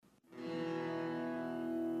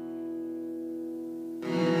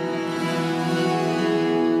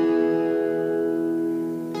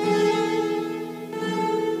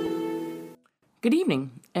Good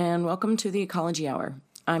evening, and welcome to the Ecology Hour.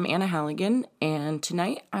 I'm Anna Halligan, and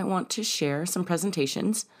tonight I want to share some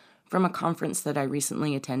presentations from a conference that I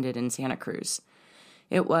recently attended in Santa Cruz.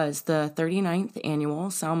 It was the 39th Annual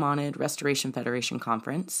Salmonid Restoration Federation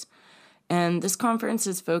Conference, and this conference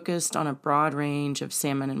is focused on a broad range of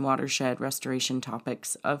salmon and watershed restoration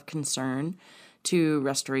topics of concern to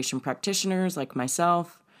restoration practitioners like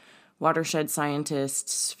myself, watershed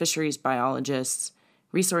scientists, fisheries biologists,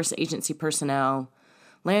 resource agency personnel,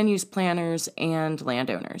 land use planners, and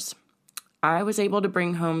landowners. I was able to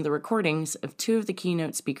bring home the recordings of two of the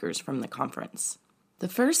keynote speakers from the conference. The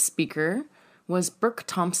first speaker was Brooke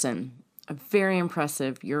Thompson, a very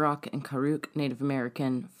impressive Yurok and Karuk Native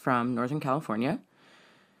American from Northern California.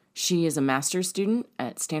 She is a master's student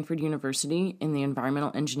at Stanford University in the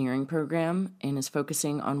Environmental Engineering program and is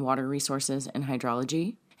focusing on water resources and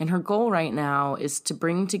hydrology. And her goal right now is to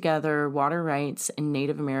bring together water rights and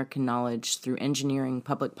Native American knowledge through engineering,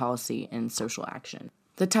 public policy, and social action.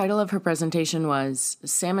 The title of her presentation was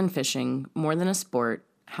Salmon Fishing, More Than a Sport,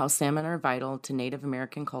 How Salmon Are Vital to Native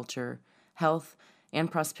American Culture, Health, and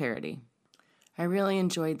Prosperity. I really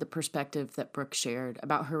enjoyed the perspective that Brooke shared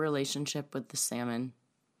about her relationship with the salmon,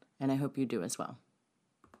 and I hope you do as well.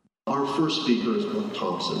 Our first speaker is Brooke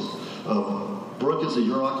Thompson. Brooke is a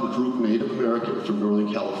Yurok and Karuk Native American from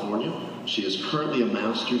Northern California. She is currently a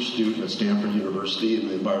master's student at Stanford University in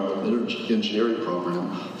the Environmental Engineering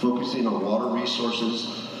program, focusing on water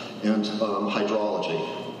resources and hydrology.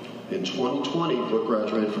 In 2020, Brooke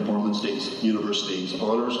graduated from Portland State University's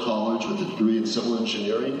Honors College with a degree in civil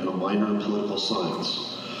engineering and a minor in political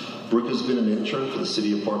science. Brooke has been an intern for the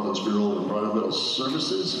City of Portland's Bureau of Environmental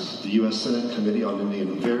Services, the U.S. Senate Committee on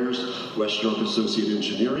Indian Affairs, West York Associate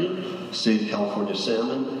Engineering, Save California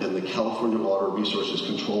Salmon, and the California Water Resources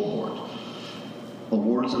Control Board.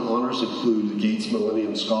 Awards and honors include the Gates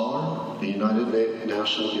Millennium Scholar, the United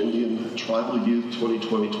National Indian Tribal Youth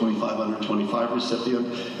 2020-25 Under 25 recipient,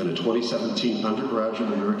 and a 2017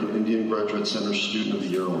 Undergraduate American Indian Graduate Center Student of the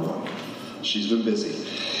Year Award. She's been busy.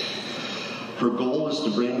 Her goal is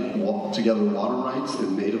to bring together water rights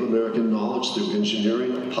and Native American knowledge through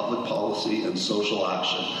engineering, public policy, and social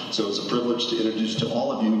action. So it's a privilege to introduce to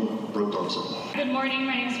all of you Brooke Thompson. Good morning,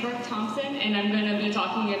 my name is Brooke Thompson, and I'm going to be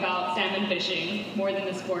talking about salmon fishing, more than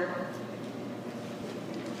a sport.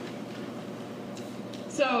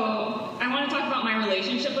 So I want to talk about my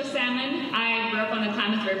relationship with salmon. I grew up on the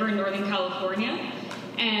Klamath River in Northern California,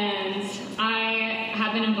 and I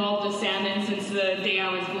have been involved with salmon since the day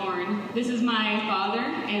I was born. This is my father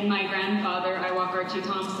and my grandfather, Iwak Archie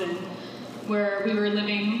Thompson, where we were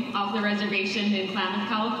living off the reservation in Klamath,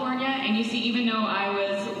 California. And you see, even though I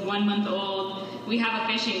was 1 month old, we have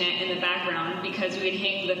a fishing net in the background because we would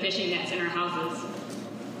hang the fishing nets in our houses.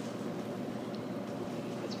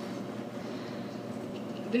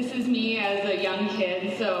 This is me as a young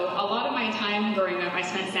kid. So a lot of my time growing up, I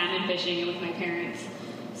spent salmon fishing with my parents.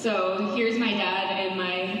 So here's my dad and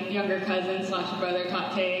my younger cousin / brother,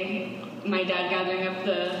 Tate. My dad gathering up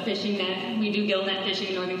the fishing net. We do gill net fishing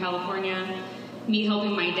in Northern California. Me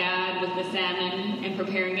helping my dad with the salmon and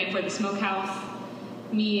preparing it for the smokehouse.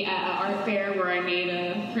 Me at an art fair where I made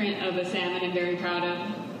a print of a salmon I'm very proud of.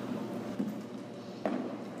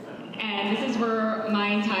 And this is where my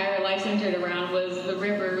entire life centered around, was the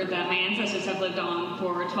river that my ancestors have lived on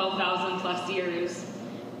for 12,000 plus years.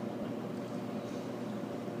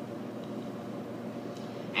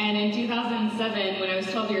 And in 2007, when I was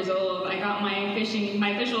 12 years old, I got my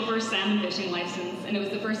official first salmon fishing license, and it was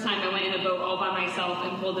the first time I went in a boat all by myself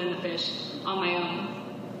and pulled in the fish on my own.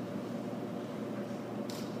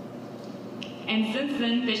 And since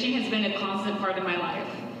then, fishing has been a constant part of my life.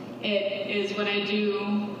 It is what I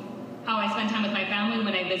do, how I spend time with my family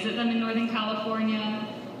when I visit them in Northern California.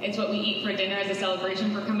 It's what we eat for dinner as a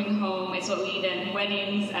celebration for coming home. It's what we eat at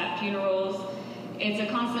weddings, at funerals. It's a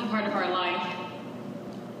constant part of our life.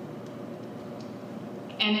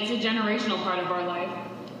 And it's a generational part of our life.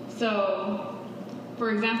 So,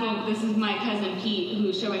 for example, this is my cousin Pete,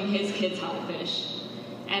 who's showing his kids how to fish.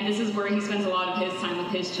 And this is where he spends a lot of his time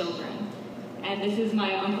with his children. And this is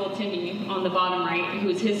my Uncle Timmy on the bottom right,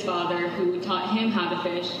 who's his father, who taught him how to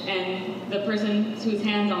fish. And the person whose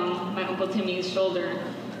hand's on my Uncle Timmy's shoulder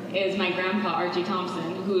is my grandpa, Archie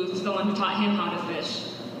Thompson, who's the one who taught him how to fish.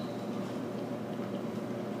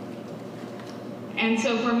 And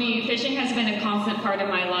so for me, fishing has been a constant part of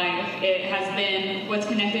my life. It has been what's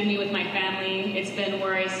connected me with my family. It's been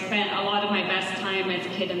where I spent a lot of my best time as a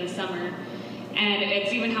kid in the summer. And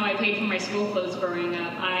it's even how I paid for my school clothes growing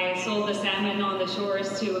up. I sold the salmon on the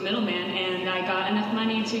shores to a middleman, and I got enough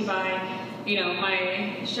money to buy,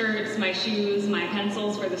 my shirts, my shoes, my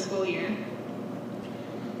pencils for the school year.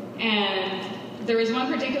 And there was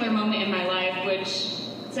one particular moment in my life which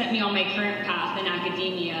set me on my current path in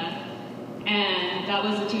academia, and that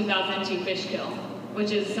was the 2002 fish kill,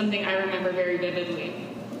 which is something I remember very vividly.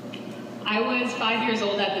 I was 5 years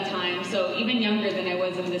old at the time, so even younger than I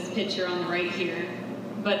was in this picture on the right here.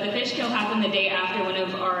 But the fish kill happened the day after one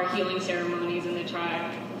of our healing ceremonies in the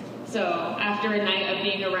tribe. So after a night of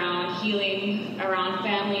being around healing, around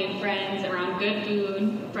family and friends, around good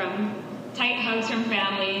food, from tight hugs from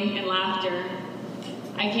family and laughter,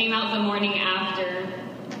 I came out the morning after,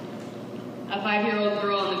 a 5-year-old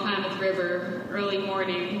girl on the Klamath River, early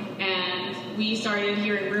morning, and we started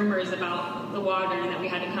hearing rumors about the water and that we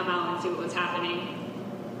had to come out and see what was happening.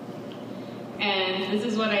 And this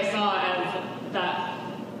is what I saw as that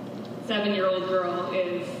 7-year-old girl,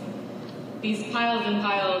 is these piles and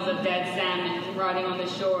piles of dead salmon rotting on the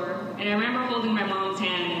shore. And I remember holding my mom's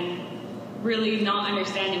hand and really not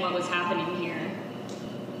understanding what was happening here.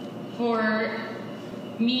 For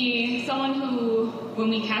me, someone who, when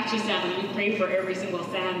we catch a salmon, we pray for every single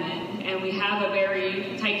salmon, and we have a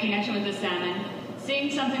very tight connection with the salmon.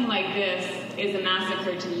 Seeing something like this is a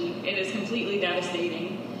massacre to me. It is completely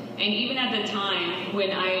devastating. And even at the time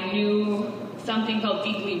when I knew something felt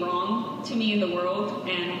deeply wrong to me in the world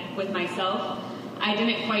and with myself, I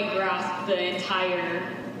didn't quite grasp the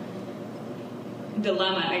entire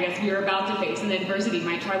dilemma, I guess, we were about to face and the adversity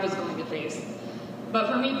my tribe was going to face.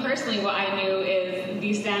 But for me personally, what I knew is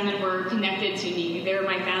these salmon were connected to me. They were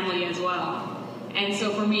my family as well. And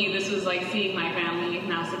so for me, this was like seeing my family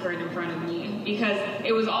massacred in front of me, because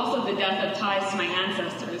it was also the death of ties to my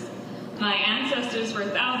ancestors. My ancestors for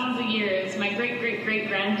thousands of years, my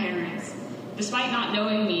great-great-great-grandparents, despite not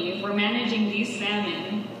knowing me, were managing these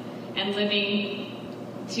salmon and living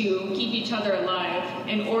to keep each other alive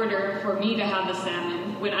in order for me to have the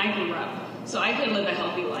salmon when I grew up, so I could live a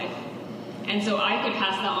healthy life. And so I could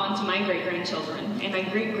pass that on to my great-grandchildren and my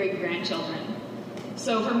great-great-grandchildren.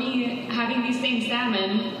 So for me, having these same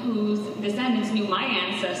salmon whose descendants knew my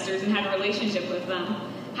ancestors and had a relationship with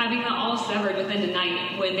them, having that all severed within the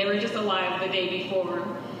night when they were just alive the day before,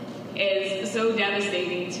 is so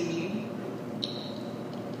devastating to me.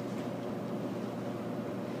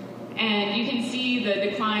 And you can see the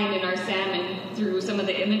decline in our salmon through some of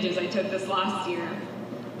the images I took this last year.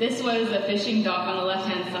 This was a fishing dock on the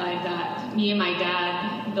left-hand side that me and my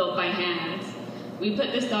dad built by hand. We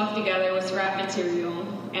put this dock together with scrap material,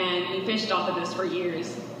 and we fished off of this for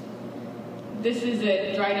years. This is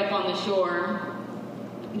it dried up on the shore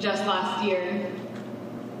just last year.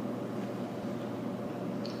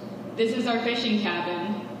 This is our fishing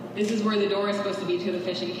cabin. This is where the door is supposed to be to the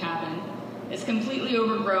fishing cabin. It's completely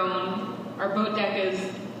overgrown. Our boat deck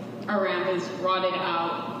our ramp is rotted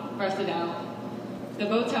out, rusted out. The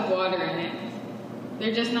boats have water in it.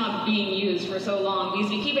 They're just not being used for so long because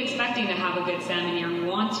we keep expecting to have a good salmon year, and we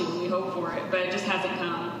want to, and we hope for it, but it just hasn't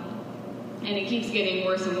come. And it keeps getting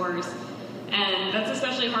worse and worse. And that's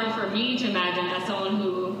especially hard for me to imagine as someone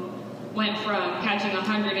who went from catching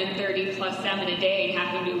 130 plus salmon a day and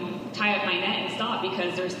having to tie up my net and stop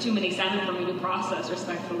because there's too many salmon for me to process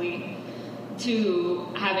respectfully, to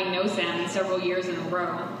having no salmon several years in a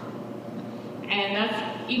row. And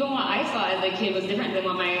that's, even what I saw as a kid was different than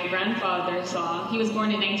what my grandfather saw. He was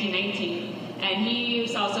born in 1919, and he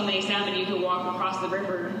saw so many salmon you could walk across the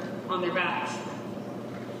river on their backs.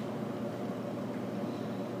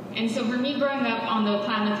 And so for me, growing up on the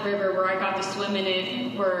Klamath River, where I got to swim in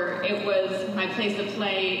it, where it was my place to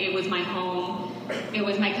play, it was my home, it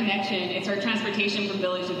was my connection, it's our transportation from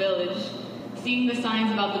village to village, seeing the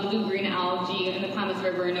signs about the blue-green algae in the Klamath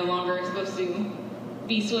River no longer supposed to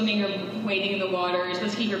be swimming or wading in the water. You're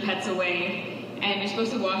supposed to keep your pets away, and you're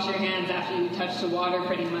supposed to wash your hands after you touch the water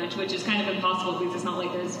pretty much, which is kind of impossible because it's not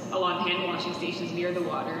like there's a lot of hand washing stations near the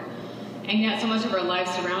water. And yet so much of our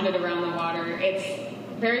lives surrounded around the water. It's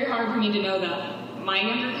very hard for me to know that my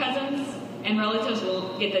younger cousins and relatives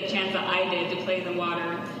will get the chance that I did to play in the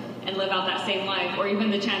water and live out that same life, or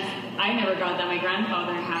even the chance I never got that my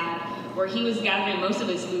grandfather had, where he was gathering most of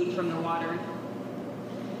his food from the water.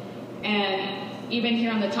 And even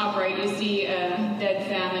here on the top right, you see a dead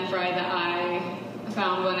salmon fry that I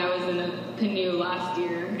found when I was in a canoe last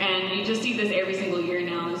year. And you just see this every single year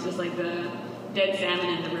now. It's just like the dead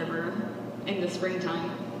salmon in the river in the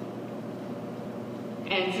springtime.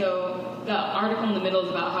 And so the article in the middle is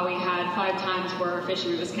about how we had 5 times where our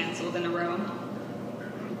fishery was canceled in a row.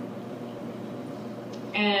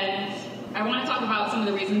 And I want to talk about some of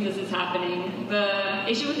the reasons this is happening. The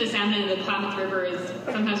issue with the salmon in the Klamath River is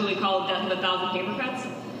sometimes what we call death of 1,000 paper cuts.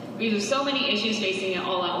 Because there's so many issues facing it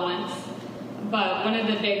all at once. But one of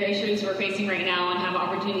the bigger issues we're facing right now and have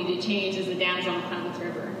opportunity to change is the dams on the Klamath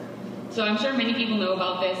River. So I'm sure many people know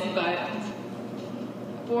about this, but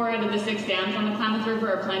 4 out of the 6 dams on the Klamath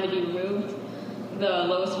River are planned to be removed. The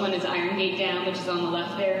lowest one is Iron Gate Dam, which is on the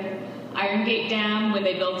left there. Iron Gate Dam, when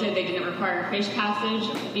they built it, they didn't require fish passage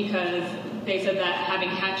because they said that having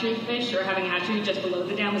hatchery fish or having a hatchery just below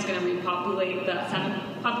the dam was going to repopulate the salmon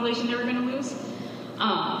population they were going to lose,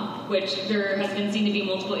 which there has been seen to be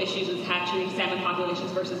multiple issues with hatchery salmon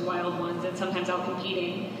populations versus wild ones and sometimes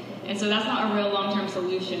out-competing. And so that's not a real long-term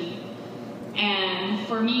solution. And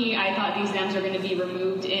for me, I thought these dams are going to be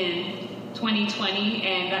removed in 2020,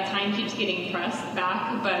 and that time keeps getting pressed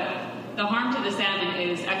back, but the harm to the salmon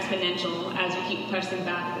is exponential as we keep pressing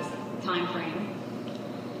back this time frame.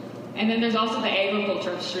 And then there's also the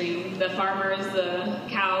agriculture upstream, the farmers, the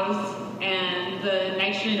cows, and the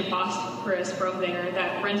nitrogen and phosphorus from there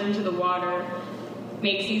that runs into the water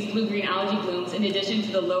makes these blue-green algae blooms in addition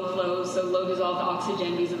to the low flows, so low dissolved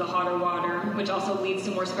oxygen because of the hotter water, which also leads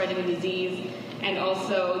to more spreading of disease, and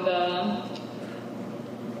also the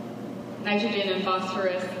nitrogen and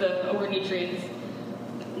phosphorus, the overnutrients,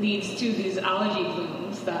 leads to these algae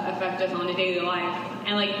blooms that affect us on a daily life.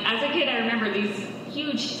 And like as a kid, I remember these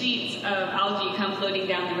huge sheets of algae come floating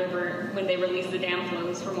down the river when they release the dam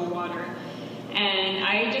flows for more water. And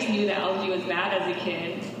I just knew that algae was bad as a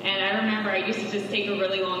kid. And I remember I used to just take a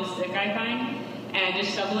really long stick I find and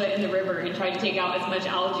just shovel it in the river and try to take out as much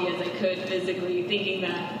algae as I could physically, thinking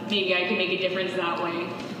that maybe I could make a difference that way.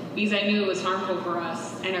 Because I knew it was harmful for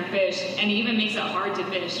us and our fish. And it even makes it hard to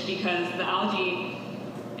fish because the algae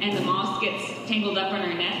and the moss gets tangled up in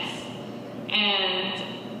our nets. And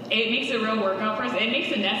it makes a real workout for us. It makes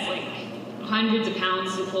the nets like hundreds of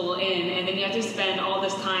pounds to pull in, and then you have to spend all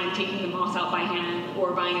this time taking the moss out by hand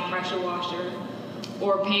or buying a pressure washer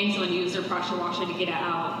or paying someone to use their pressure washer to get it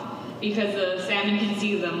out because the salmon can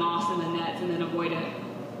see the moss in the nets and then avoid it.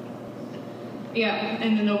 Yeah,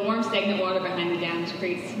 and then the warm stagnant water behind the dams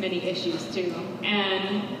creates many issues too.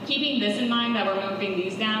 And keeping this in mind that we're removing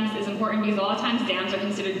these dams is important because a lot of times dams are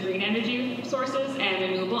considered green energy sources and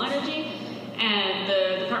renewable energy. And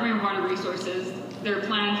the Department of Water Resources, their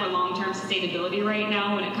plan for long-term sustainability right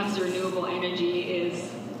now when it comes to renewable energy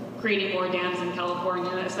is creating more dams in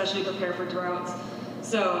California, especially prepare for droughts.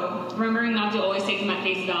 So remembering not to always take them at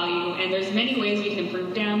face value, and there's many ways we can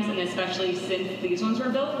improve dams, and especially since these ones were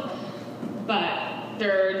built, but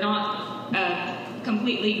they're not a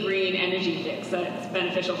completely green energy fix that's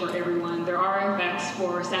beneficial for everyone. There are effects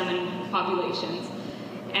for salmon populations,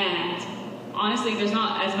 and honestly, there's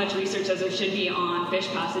not as much research as there should be on fish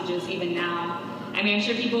passages even now. I mean, I'm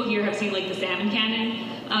sure people here have seen like the salmon cannon,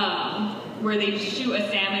 where they shoot a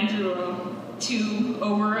salmon through a tube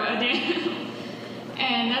over a dam.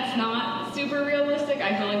 And that's not super realistic,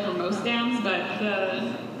 I feel like, for most dams, but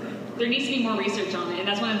there needs to be more research on it. And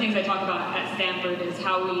that's one of the things I talk about at Stanford is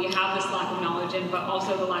how we have this lack of knowledge, but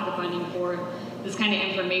also the lack of funding for this kind of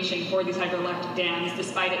information for these hydroelectric dams,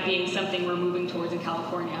 despite it being something we're moving towards in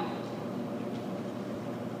California.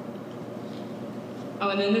 Oh,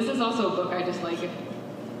 and then this is also a book I just like if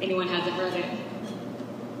anyone hasn't read it.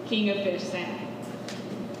 King of Fish, Sam.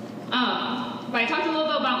 But I talked a little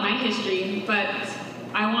bit about my history, but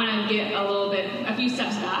I want to get a few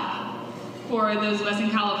steps back for those of us in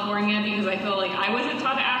California because I feel like I wasn't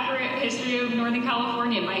taught an accurate history of Northern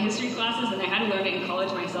California in my history classes, and I had to learn it in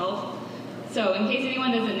college myself. So in case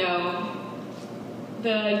anyone doesn't know,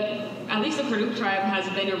 at least the Karuk tribe has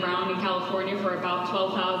been around in California for about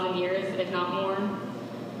 12,000 years, if not more.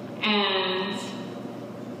 And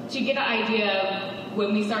to get an idea of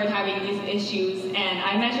when we started having these issues, and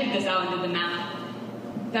I measured this out and did the math,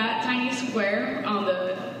 that tiny square on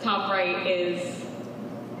the top right is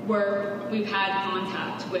where we've had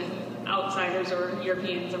contact with outsiders or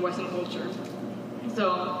Europeans or Western culture.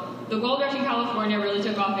 So the gold rush in California really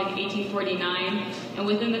took off in 1849, and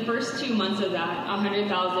within the first 2 months of that,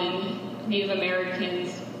 100,000 Native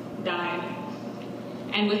Americans died.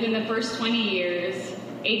 And within the first 20 years,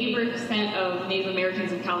 80% of Native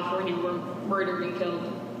Americans in California were murdered and killed.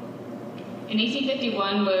 In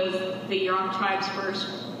 1851 was the Yurok tribe's first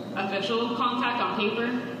official contact on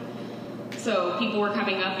paper. So people were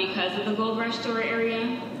coming up because of the gold rush to our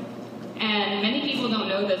area. And many people don't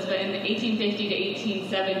know this, but in 1850 to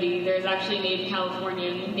 1870, there's actually Native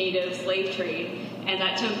Californian native slave trade, and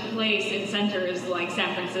that took place in centers like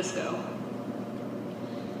San Francisco.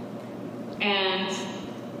 And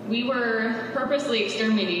we were purposely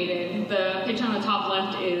exterminated. The picture on the top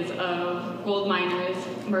left is of gold miners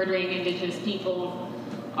murdering indigenous people.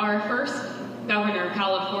 Our first governor of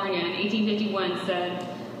California in 1851 said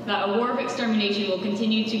that a war of extermination will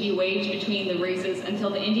continue to be waged between the races until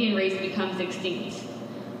the Indian race becomes extinct.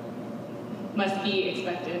 Must be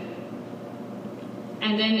expected.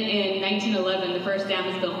 And then in 1911, the first dam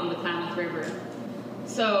was built on the Klamath River.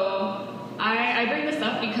 So I bring this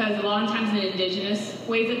up because a lot of times in indigenous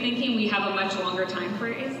ways of thinking, we have a much longer time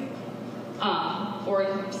frame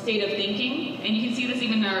or state of thinking. And you can see this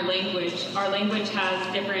even in our language. Our language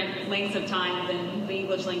has different lengths of time than the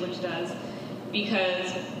English language does,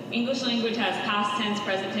 because English language has past tense,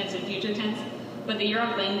 present tense, and future tense, but the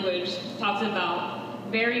Yurok language talks about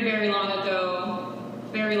very, very long ago,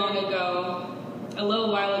 a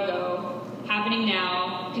little while ago, happening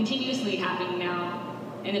now, continuously happening now,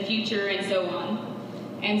 in the future, and so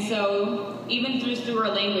on. And so, even through our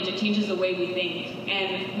language, it changes the way we think,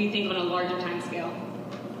 and we think on a larger time scale.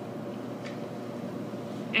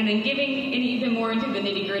 And then getting even more into the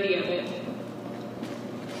nitty-gritty of it.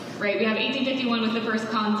 Right, we have 1851 with the first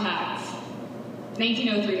contact.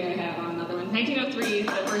 1903, I have on another one. 1903,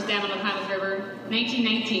 the first dam on the Klamath River.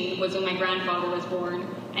 1919 was when my grandfather was born.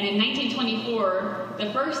 And in 1924,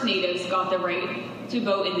 the first natives got the right to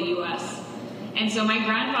vote in the U.S. And so my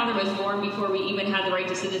grandfather was born before we even had the right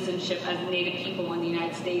to citizenship as native people in the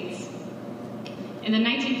United States. In the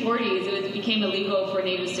 1940s, it became illegal for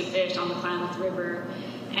natives to fish on the Klamath River.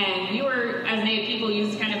 And we were, as native people,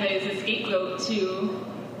 used kind of as a scapegoat to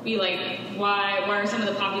be like, why are some of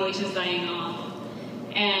the populations dying off?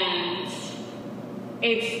 And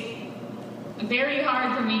it's very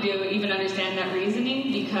hard for me to even understand that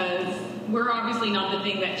reasoning, because we're obviously not the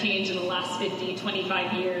thing that changed in the last 50,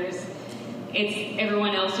 25 years. It's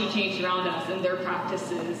everyone else who changed around us and their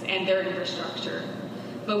practices and their infrastructure.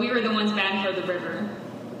 But we were the ones banned for the river.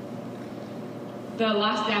 The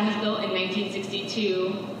last dam was built in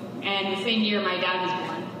 1962, and the same year my dad was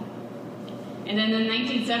born. And then in the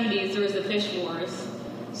 1970s, there was the fish wars.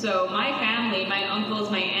 So my family, my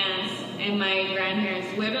uncles, my aunts, and my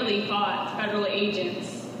grandparents literally fought federal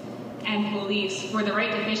agents and police for the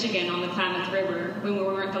right to fish again on the Klamath River when we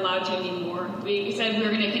weren't allowed to anymore. We said we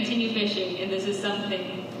were going to continue fishing, and this is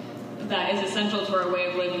something that is essential to our way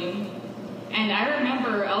of living. And I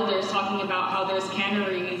remember elders talking about how there's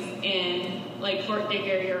canneries in like Fort Dick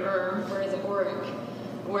area, or where is it, Oric,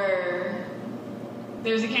 where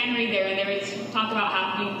there's a cannery there, and they would talk about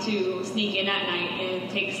having to sneak in at night and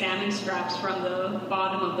take salmon scraps from the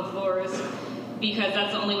bottom of the floors, because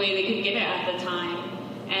that's the only way they could get it at the time.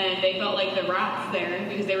 And they felt like the rats there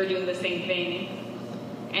because they were doing the same thing.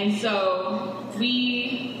 And so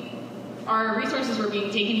our resources were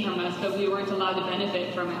being taken from us, but we weren't allowed to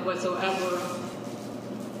benefit from it whatsoever.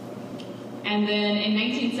 And then in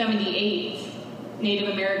 1978, Native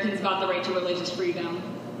Americans got the right to religious freedom.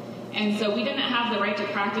 And so we didn't have the right to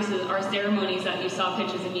practice our ceremonies that you saw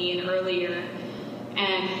pictures of me in earlier,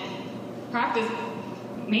 and practice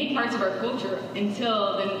main parts of our culture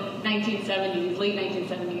until the 1970s, late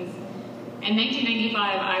 1970s. In 1995,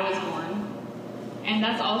 I was born. And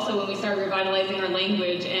that's also when we started revitalizing our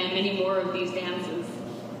language and many more of these dances.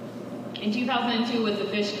 In 2002 was the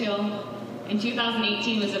fish kill. In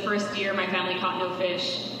 2018 was the first year my family caught no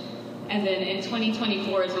fish. And then in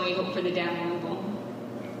 2024 is when we hope for the dam removal.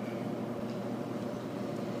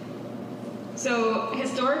 So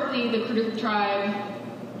historically, the Karuk tribe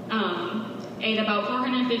ate about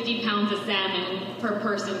 450 pounds of salmon per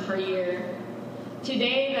person per year.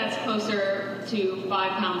 Today, that's closer to 5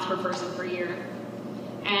 pounds per person per year.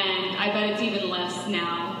 And I bet it's even less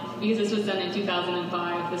now, because this was done in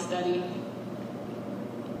 2005, the study.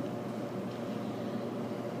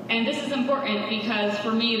 And this is important because,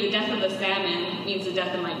 for me, the death of the salmon means the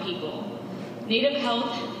death of my people. Native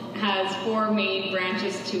health has 4 main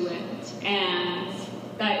branches to it, and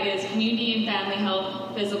that is community and family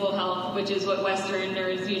health, physical health, which is what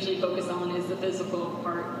Westerners usually focus on, is the physical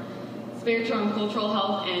part, spiritual and cultural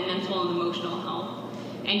health, and mental and emotional health.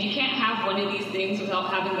 And you can't have one of these things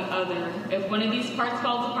without having the other. If one of these parts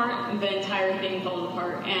falls apart, the entire thing falls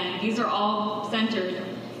apart. And these are all centered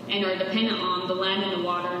and are dependent on the land and the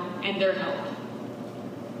water and their health.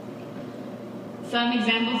 Some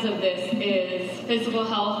examples of this is physical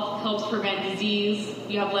health helps prevent disease.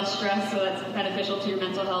 You have less stress, so that's beneficial to your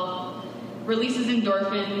mental health. Releases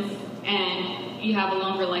endorphins, and you have a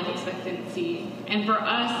longer life expectancy. And for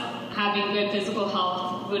us, having good physical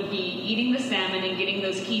health would be eating the salmon and getting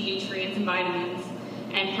those key nutrients and vitamins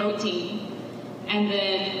and protein. And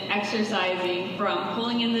then exercising, from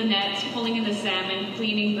pulling in the nets, pulling in the salmon,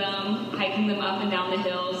 cleaning them, hiking them up and down the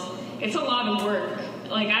hills. It's a lot of work.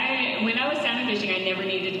 When I was salmon fishing, I never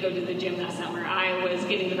needed to go to the gym that summer. I was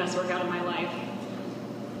getting the best workout of my life.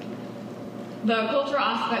 The cultural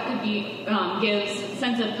aspect could be gives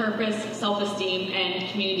sense of purpose, self-esteem, and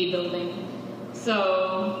community building.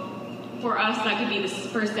 So for us, that could be the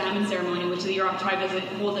first salmon ceremony, which the Yurok tribe doesn't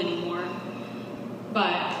hold anymore.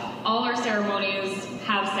 but all our ceremonies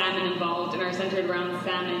have salmon involved and are centered around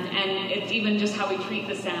salmon, and it's even just how we treat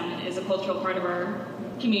the salmon is a cultural part of our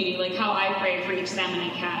community, like how I pray for each salmon I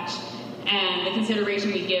catch, and the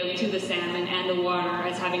consideration we give to the salmon and the water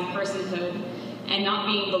as having personhood and not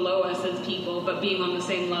being below us as people, but being on the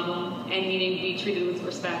same level and needing to be treated with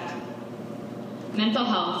respect. Mental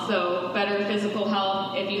health, so better physical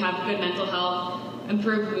health if you have good mental health,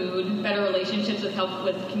 improved mood, better relationships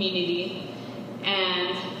with community.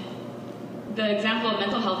 And the example of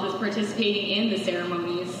mental health is participating in the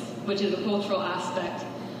ceremonies, which is a cultural aspect,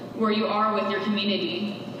 where you are with your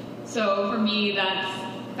community. So for me, that's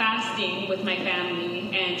fasting with my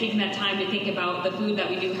family and taking that time to think about the food that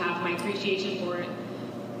we do have, my appreciation for it.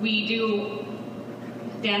 We do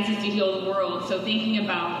dances to heal the world, so thinking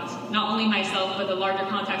about not only myself, but the larger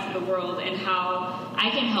context of the world and how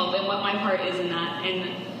I can help and what my part is in that,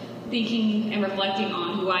 and thinking and reflecting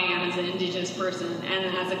on who I am as an Indigenous person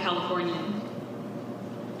and as a Californian.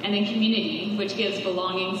 And then community, which gives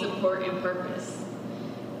belonging, support, and purpose.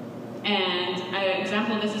 And an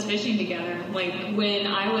example of this is fishing together. Like when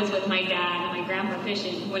I was with my dad and my grandpa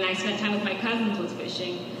fishing, when I spent time with my cousins was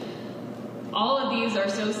fishing, all of these are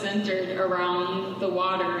so centered around the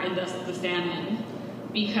water and thus the salmon.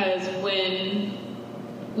 Because when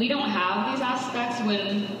we don't have these aspects,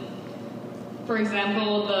 when, for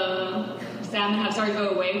example, the salmon have started to go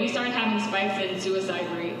away, we started having spikes in suicide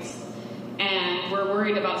rates. And we're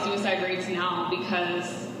worried about suicide rates now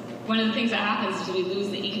because one of the things that happens is we lose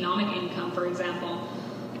the economic income, for example.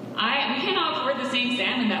 We cannot afford the same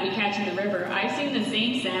salmon that we catch in the river. I've seen the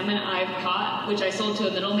same salmon I've caught, which I sold to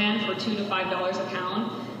a middleman for $2 to $5 a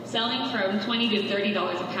pound, selling from $20 to $30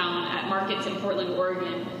 a pound at markets in Portland,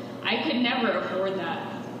 Oregon. I could never afford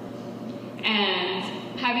that. And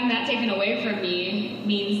having that taken away from me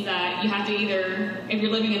means that you have to either, if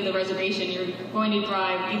you're living in the reservation, you're going to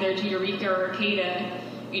drive either to Eureka or Arcata,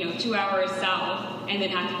 2 hours south, and then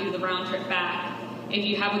have to do the round trip back if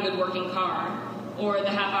you have a good working car, or the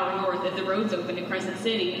half hour north if the road's open to Crescent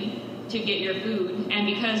City to get your food. And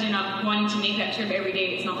because you're not wanting to make that trip every day,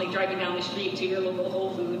 it's not like driving down the street to your local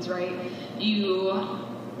Whole Foods, right? You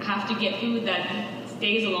have to get food that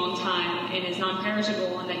stays a long time and is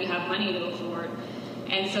non-perishable and that you have money to afford.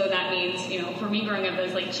 And so that means, for me growing up,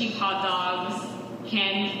 there's like cheap hot dogs,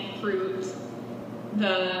 canned fruit,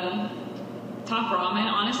 the top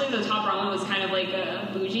ramen. Honestly, the top ramen was kind of like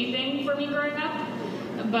a bougie thing for me growing up.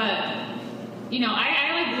 But,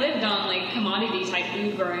 I lived on like commodity type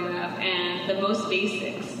food growing up, and the most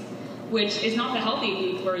basics, which is not the healthy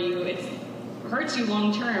food for you. It hurts you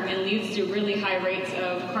long term and leads to really high rates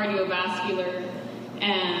of cardiovascular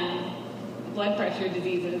and blood pressure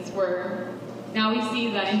diseases, where now we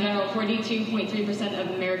see that in general 42.3%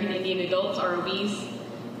 of American Indian adults are obese,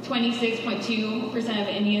 26.2% of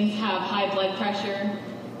Indians have high blood pressure,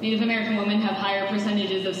 Native American women have higher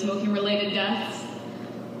percentages of smoking-related deaths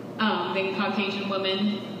than Caucasian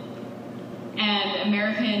women, and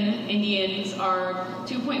American Indians are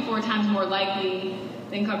 2.4 times more likely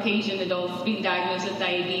than Caucasian adults to be diagnosed with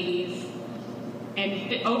diabetes.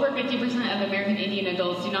 And over 50% of American Indian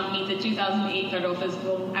adults do not meet the 2008 Federal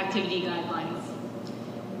Physical Activity Guidelines.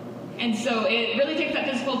 And so it really takes that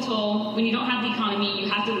physical toll. When you don't have the economy, you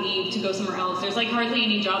have to leave to go somewhere else. There's like hardly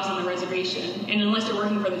any jobs on the reservation. And unless you're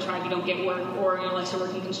working for the tribe, you don't get work, or unless you're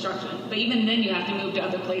working construction. But even then, you have to move to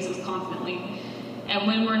other places constantly. And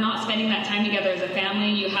when we're not spending that time together as a family,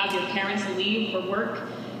 you have your parents leave for work,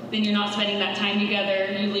 then you're not spending that time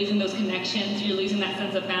together, you're losing those connections, you're losing that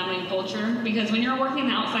sense of family and culture. Because when you're working in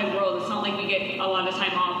the outside world, it's not like we get a lot of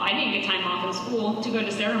time off. I didn't get time off in school to go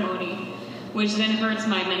to ceremony, which then hurts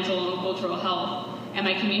my mental and cultural health and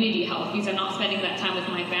my community health, because I'm not spending that time with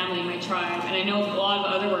my family, my tribe. And I know a lot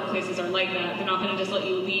of other workplaces are like that. They're not going to just let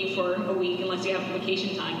you leave for a week unless you have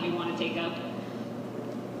vacation time you want to take up.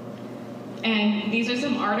 And these are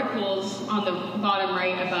some articles on the bottom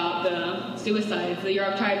right about the suicides. The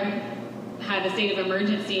Yurok tribe had a state of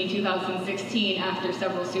emergency in 2016 after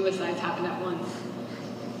several suicides happened at once.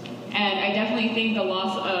 And I definitely think the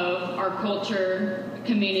loss of our culture,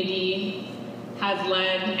 community, has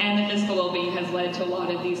led, and the physical well-being has led to a lot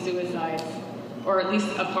of these suicides, or at least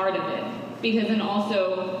a part of it. Because then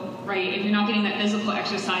also, right, if you're not getting that physical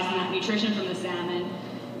exercise and that nutrition from the salmon,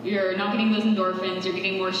 you're not getting those endorphins, you're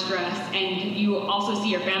getting more stress, and you also see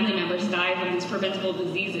your family members die from these preventable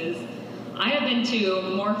diseases. I have been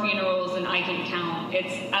to more funerals than I can count.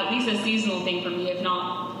 It's at least a seasonal thing for me, if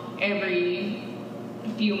not every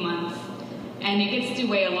few months. And it gets to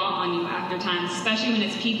weigh a lot on you after time, especially when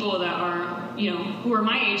it's people that are, who are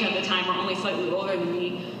my age at the time or only slightly older than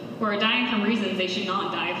me, who are dying from reasons they should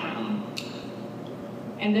not die from.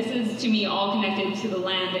 And this is, to me, all connected to the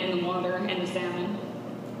land and the water and the salmon.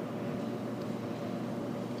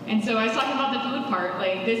 And so I was talking about the food part.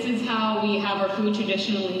 Like, this is how we have our food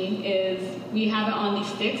traditionally, is we have it on these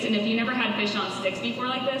sticks. And if you never had fish on sticks before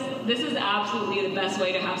like this is absolutely the best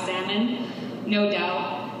way to have salmon, no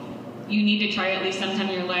doubt. You need to try it at least sometime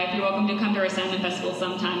in your life. You're welcome to come to our salmon festival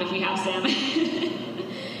sometime if we have salmon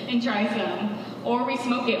and try some. Or we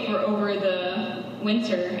smoke it for over the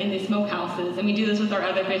winter in the smokehouses. And we do this with our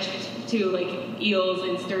other fish too, like eels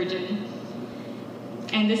and sturgeon.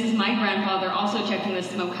 And this is my grandfather also checking the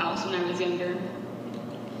smokehouse when I was younger.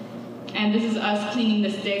 And this is us cleaning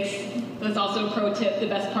the sticks. That's also a pro tip. The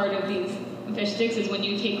best part of these fish sticks is when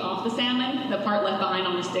you take off the salmon, the part left behind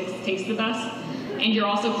on the sticks tastes the best. And you're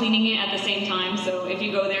also cleaning it at the same time. So if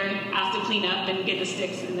you go there, ask to clean up and get the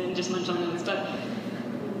sticks and then just munch on those. But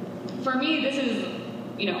for me, this is,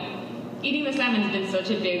 eating the salmon has been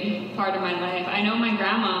such a big part of my life. I know my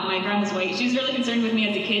grandma's white, she was really concerned with me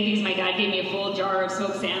as a kid because my dad gave me a full jar of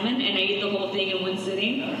smoked salmon and I ate the whole thing in one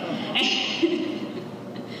sitting.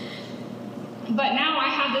 But now I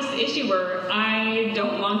have this issue where I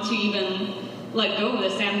don't want to even let go of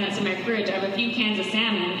the salmon that's in my fridge. I have a few cans of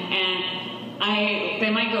salmon and they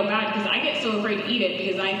might go bad because I get so afraid to eat it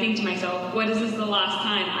because I think to myself, what is this the last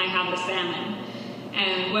time I have the salmon?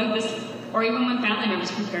 And what if this, or even when family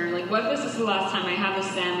members prepare, like what if this is the last time I have the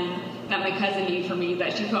salmon that my cousin made for me,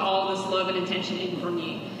 that she put all this love and attention in for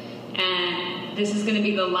me. And this is going to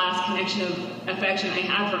be the last connection of affection I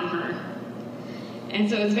have from her. And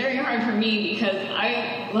so it's very hard for me because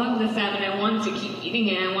I love the salmon. I want to keep eating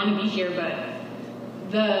it. I want to be here. But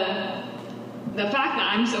the fact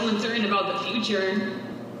that I'm so uncertain about the future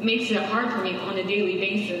makes it hard for me on a daily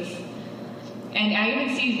basis. And I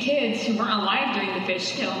even see kids who weren't alive during the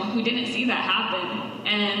fish kill who didn't see that happen.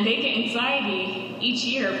 And they get anxiety each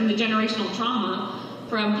year from the generational trauma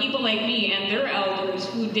from people like me and their elders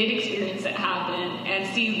who did experience it happen and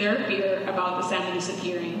see their fear about the salmon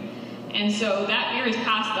disappearing. And so that fear is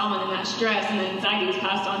passed on, and that stress and the anxiety is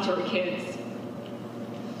passed on to our kids.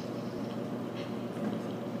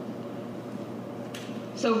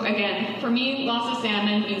 So again, for me, loss of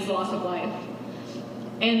salmon means loss of life.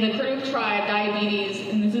 In the Karuk tribe, diabetes,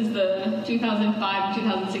 and this is the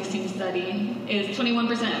 2005-2016 study, is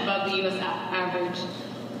 21% above the U.S. average.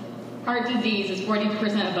 Heart disease is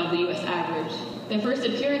 40% above the U.S. average. The first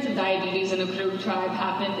appearance of diabetes in the Karuk tribe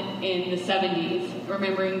happened in the 70s,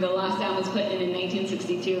 remembering the last down was put in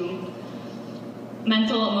 1962.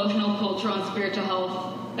 Mental, emotional, cultural, and spiritual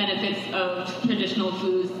health benefits of traditional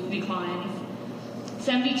foods declines.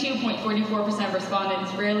 72.44% of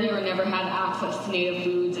respondents rarely or never had access to native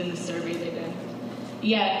foods in the survey they did.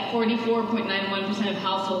 Yet, 44.91% of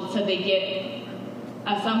households said they get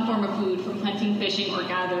some form of food from hunting, fishing, or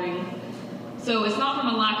gathering. So it's not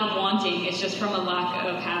from a lack of wanting, it's just from a lack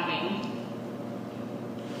of having.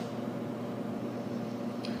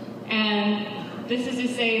 And this is to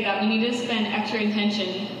say that we need to spend extra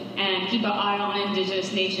attention and keep an eye on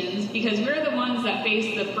indigenous nations because we're the ones that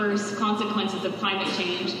face the first consequences of climate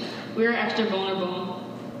change. We're extra vulnerable.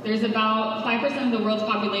 There's about 5% of the world's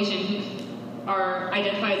population who are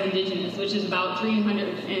identified as indigenous, which is about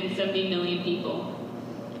 370 million people.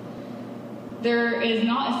 There is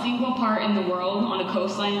not a single part in the world on a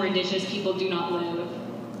coastline where indigenous people do not live.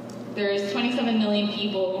 There's 27 million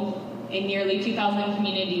people in nearly 2,000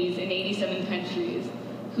 communities in 87 countries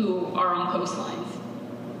who are on coastlines.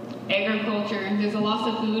 Agriculture, there's a loss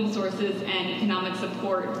of food sources and economic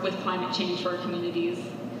support with climate change for our communities.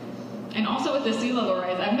 And also with the sea level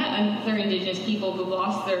rise, I've met other indigenous people who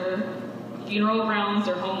lost their funeral grounds,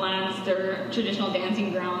 their homelands, their traditional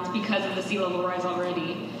dancing grounds because of the sea level rise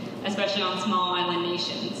already, especially on small island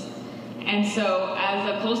nations. And so as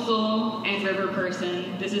a coastal and river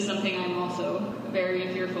person, this is something I'm also very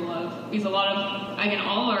fearful of. Because a lot of, again,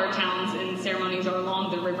 all our towns and ceremonies are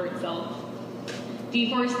along the river itself.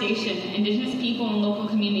 Deforestation. Indigenous people and local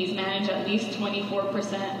communities manage at least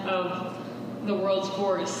 24% of the world's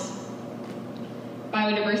forests.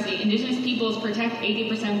 Biodiversity. Indigenous peoples protect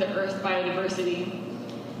 80% of the Earth's biodiversity.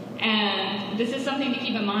 And this is something to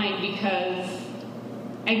keep in mind because,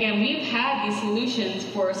 again, we've had these solutions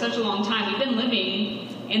for such a long time. We've been living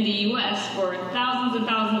in the U.S. for thousands and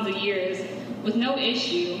thousands of years with no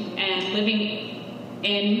issue and living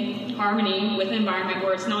in harmony with the environment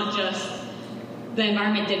where it's not just the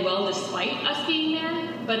environment did well despite us being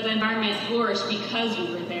there, but the environment flourished because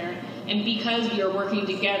we were there and because we were working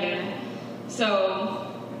together.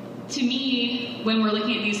 So, to me, when we're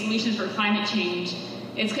looking at these solutions for climate change,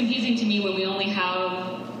 it's confusing to me when we only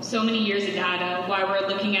have so many years of data, why we're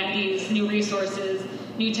looking at these new resources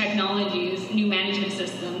new technologies, new management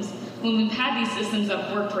systems, when we've had these systems that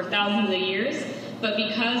have worked for thousands of years, but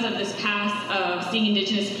because of this past of seeing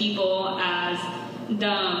Indigenous people as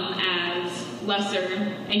dumb, as lesser,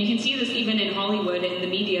 and you can see this even in Hollywood and the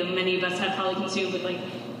media, many of us have probably consumed with like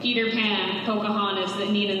Peter Pan, Pocahontas, The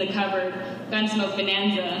Indian in the Cupboard, Gunsmoke,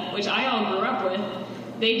 Bonanza, which I all grew up with.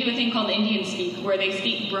 They do a thing called Indian speak, where they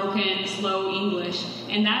speak broken, slow English,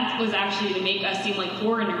 and that was actually to make us seem like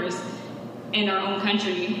foreigners in our own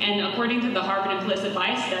country. And according to the Harvard Implicit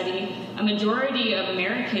Bias Study, a majority of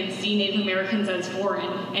Americans see Native Americans as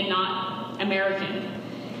foreign and not American.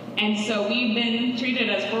 And so we've been treated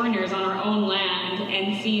as foreigners on our own land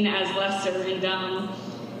and seen as lesser and dumb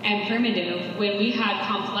and primitive when we had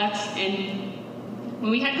complex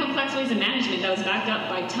ways of management that was backed up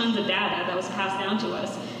by tons of data that was passed down to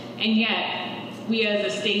us. And yet, we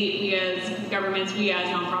as a state, we as governments, we as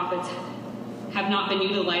nonprofits have not been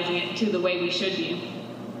utilizing it to the way we should be.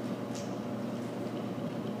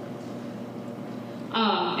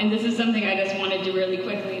 And this is something I just wanted to really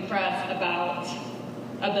quickly press about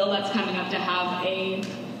a bill that's coming up to have a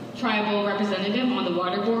tribal representative on the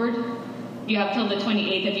water board. You have till the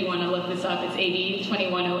 28th if you want to look this up. It's AB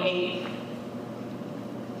 2108.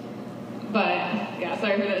 But, yeah,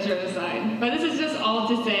 sorry for that short aside. But this is just all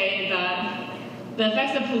to say that the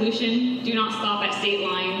effects of pollution do not stop at state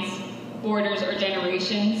lines, borders, or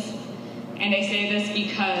generations. And I say this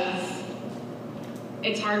because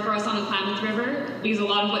it's hard for us on the Klamath River, because a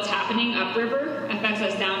lot of what's happening upriver affects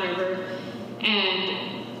us downriver.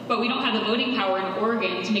 But we don't have the voting power in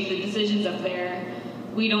Oregon to make the decisions up there.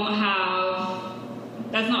 We don't have,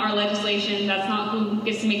 that's not our legislation, that's not who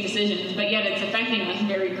gets to make decisions, but yet it's affecting us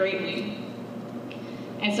very greatly.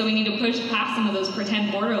 And so we need to push past some of those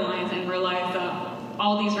pretend borderlines and realize that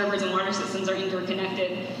all these rivers and water systems are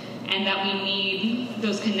interconnected, and that we need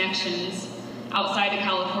those connections outside of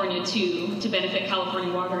California too to benefit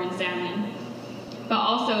California water and salmon. But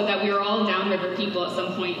also that we are all downriver people at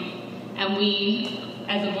some point, and we,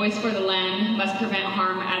 as a voice for the land, must prevent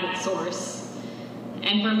harm at its source.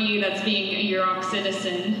 And for me, that's being a Yurok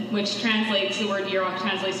citizen, which translates, the word Yurok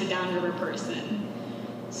translates to downriver person.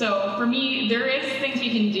 So for me, there is things we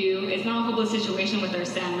can do. It's not a hopeless situation with our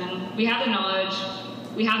salmon. We have the knowledge,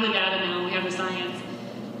 we have the data now, we have the science.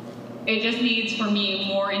 It just needs, for me,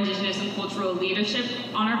 more Indigenous and cultural leadership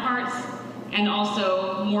on our parts, and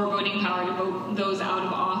also more voting power to vote those out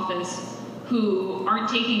of office who aren't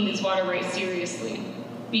taking these water rights seriously.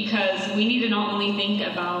 Because we need to not only think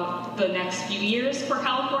about the next few years for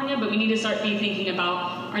California, but we need to start thinking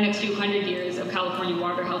about our next few hundred years of California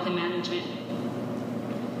water health and management.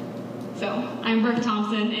 So, I'm Brooke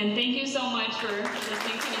Thompson, and thank you so much for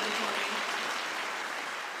listening to me this morning.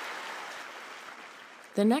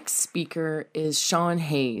 The next speaker is Sean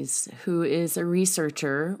Hayes, who is a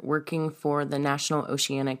researcher working for the National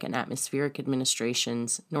Oceanic and Atmospheric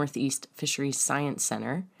Administration's Northeast Fisheries Science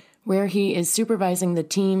Center, where he is supervising the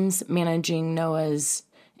teams managing NOAA's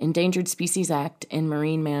Endangered Species Act and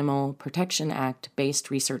Marine Mammal Protection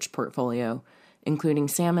Act-based research portfolio, including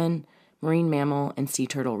salmon, marine mammal, and sea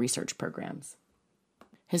turtle research programs.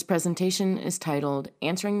 His presentation is titled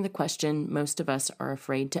Answering the Question Most of Us Are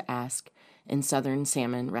Afraid to Ask in Southern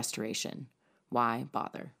Salmon Restoration. Why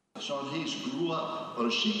bother? Sean Hayes grew up on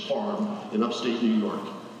a sheep farm in upstate New York.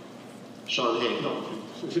 Sean Hayes, no.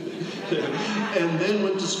 And then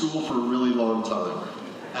went to school for a really long time.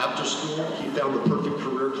 After school, he found the perfect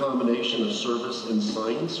career combination of service and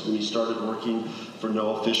science when he started working for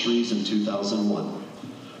NOAA Fisheries in 2001.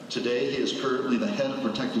 Today, he is currently the head of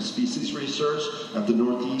protected species research at the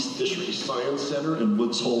Northeast Fisheries Science Center in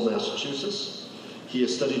Woods Hole, Massachusetts. He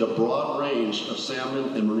has studied a broad range of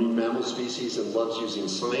salmon and marine mammal species and loves using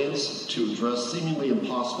science to address seemingly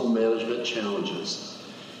impossible management challenges.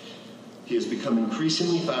 He has become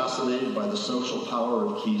increasingly fascinated by the social power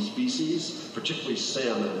of key species, particularly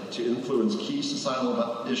salmon, to influence key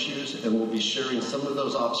societal issues, and will be sharing some of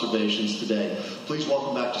those observations today. Please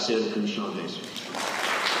welcome back to Santa Cruz, Sean Hayes.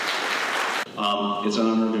 It's an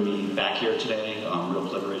honor to be back here today. Real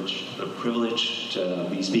privilege to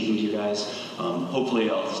be speaking to you guys. Hopefully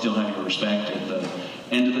I'll still have your respect at the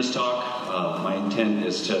end of this talk. My intent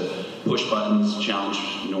is to push buttons, challenge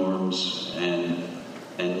norms, and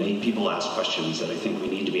make people ask questions that I think we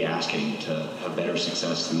need to be asking to have better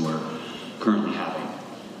success than we're currently having.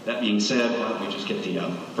 That being said, why don't we just get the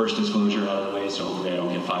first disclosure out of the way so hopefully I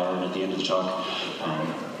don't get fired at the end of the talk.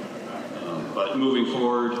 But moving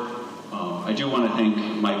forward, I do want to thank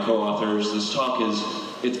my co-authors. This talk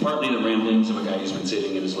it's partly the ramblings of a guy who's been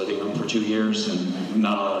sitting in his living room for 2 years and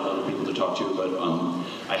not a lot of other people to talk to, but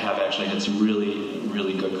I have actually had some really,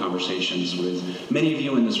 really good conversations with many of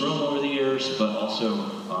you in this room over the years, but also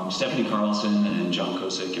Stephanie Carlson and John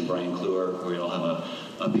Kosick and Brian Kluwer. We all have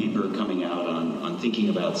a paper coming out on thinking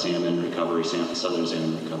about salmon recovery, southern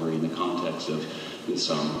salmon recovery in the context of this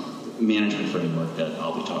management framework that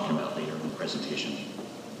I'll be talking about later in the presentation.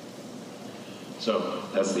 So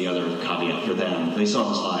that's the other caveat for them. They saw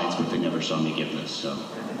the slides, but they never saw me give this, so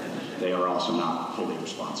they are also not fully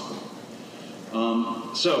responsible.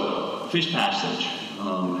 So, fish passage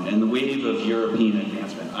and the wave of European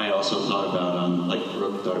advancement. I also thought about, like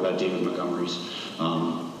Brooke thought about David Montgomery's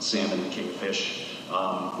Salmon, King of Fish.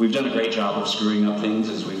 We've done a great job of screwing up things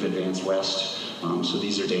as we've advanced west. So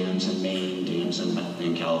these are dams in Maine, dams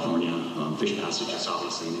in California. Fish passage is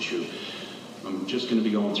obviously an issue. I'm just going to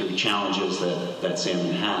be going through challenges that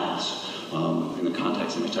salmon has in the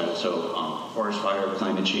context of my title. So forest fire,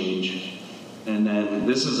 climate change, and then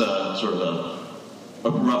this is a sort of a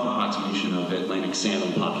rough approximation of Atlantic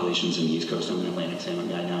salmon populations in the East Coast. I'm an Atlantic salmon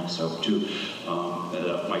guy now, so two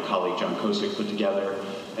my colleague John Kosick put together.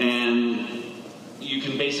 And you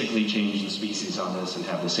can basically change the species on this and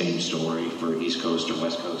have the same story for East Coast or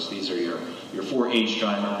West Coast. These are your 4 H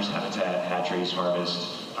drivers: habitat, hatcheries,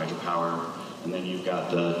 harvest, hydropower, and then you've got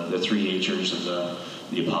the 3 H'ers of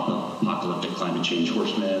the apocalyptic climate change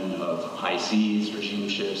horsemen of high seas, regime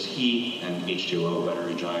shifts, heat, and H2O, wetter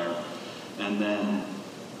and drier. And then,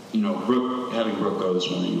 having Brooke go this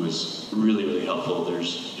morning was really, really helpful.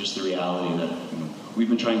 There's just the reality that we've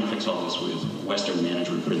been trying to fix all this with Western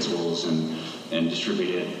management principles and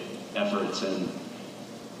distributed efforts, and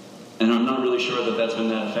I'm not really sure that that's been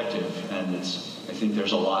that effective. And I think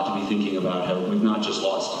there's a lot to be thinking about how we've not just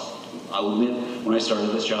lost. I'll admit, when I started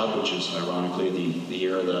this job, which is ironically the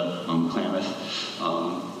year of the Klamath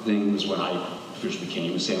thing, was when I first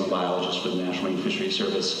became a salmon biologist for the National Marine Fisheries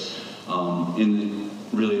Service. In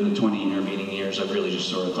the 20 intervening years, I've really just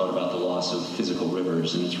sort of thought about the loss of physical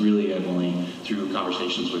rivers, and it's really, I've only through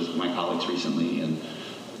conversations with my colleagues recently, and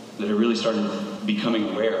that I really started becoming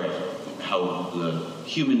aware of how the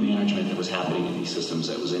human management that was happening in these systems,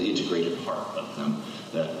 that was an integrated part of them,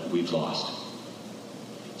 that we've lost.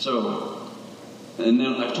 So, and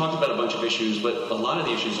then I've talked about a bunch of issues, but a lot of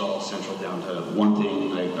the issues all central down to one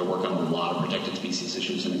thing. I work on a lot of protected species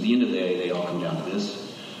issues, and at the end of the day, they all come down to this.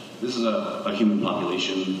 This is a human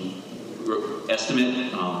population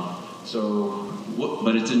estimate,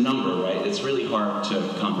 but it's a number, right? It's really hard to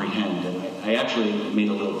comprehend, and I actually made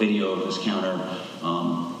a little video of this counter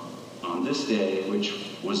on this day, which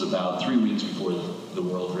was about 3 weeks before the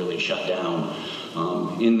world really shut down.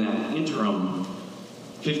 In that interim,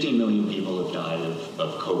 15 million people have died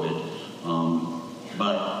of COVID,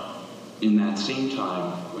 but in that same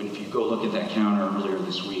time, if you go look at that counter earlier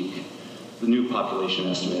this week, the new population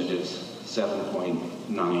estimate is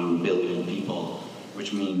 7.9 billion people,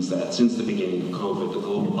 which means that since the beginning of COVID, the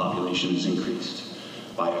global population has increased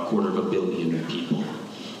by 250 million people,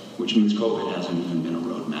 which means COVID hasn't even been a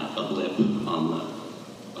roadmap, a blip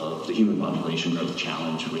of the human population growth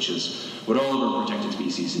challenge, which is what all of our protected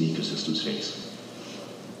species and ecosystems face.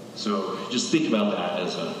 So just think about that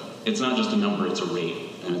it's not just a number, it's a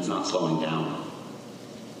rate, and it's not slowing down.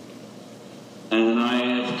 And I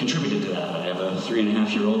have contributed to that. I have a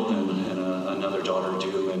 3.5-year-old and another daughter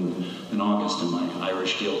due in August, and my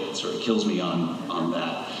Irish guilt sort of kills me on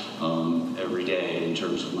that every day in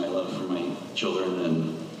terms of my love for my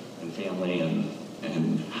children and family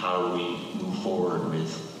and how we move forward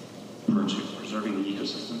with preserving the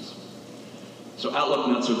ecosystems. So outlook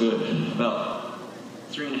not so good. About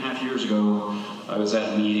 3.5 years ago, I was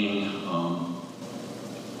at a meeting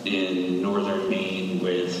in northern Maine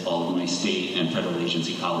with all of my state and federal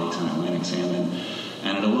agency colleagues on Atlantic salmon.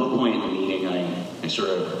 And at a low point in the meeting, I sort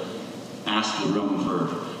of asked the room for,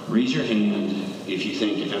 raise your hand if you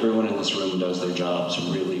think if everyone in this room does their jobs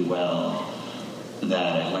really well,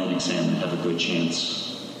 that Atlantic salmon have a good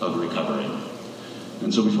chance of recovering.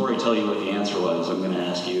 And so before I tell you what the answer was, I'm going to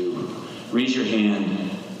ask you, raise your hand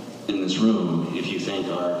in this room if you think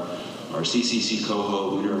our CCC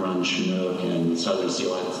coho, winter run Chinook, and southern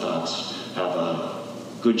steelhead stocks have a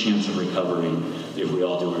good chance of recovering if we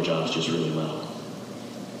all do our jobs just really well.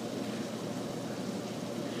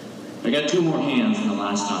 I got 2 more hands than the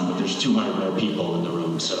last time, but there's 200 more people in the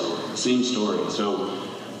room, so same story. So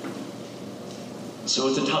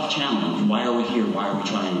it's a tough challenge. Why are we here? Why are we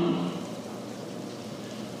trying?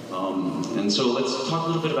 And so let's talk a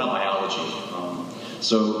little bit about biology.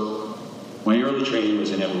 So my early training was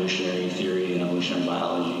in evolutionary theory and evolutionary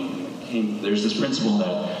biology. There's this principle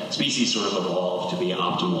that species sort of evolve to be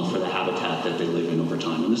optimal for the habitat that they live in over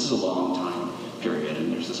time. And this is a long time period.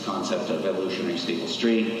 And there's this concept of evolutionary stable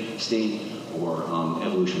state or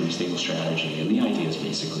evolutionary stable strategy. And the idea is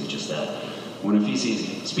basically just that when a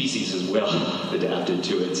species is well adapted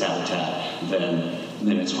to its habitat,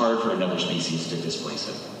 then it's hard for another species to displace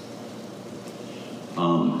it.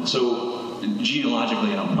 So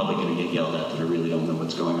geologically, and I'm probably going to get yelled at that I really don't know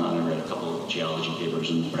what's going on. I read a couple of geology papers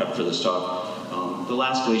in prep for this talk. The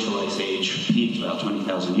last glacial ice age peaked about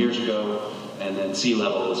 20,000 years ago, and then sea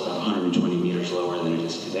level was about 120 meters lower than it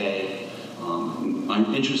is today.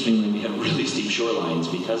 Interestingly, we had really steep shorelines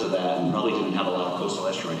because of that, and probably didn't have a lot of coastal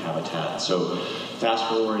estuarine habitat. So fast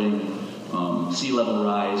forwarding, sea level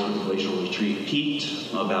rise with the glacial retreat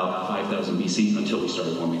peaked about 5,000 BC until we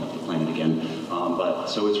started warming up the planet again.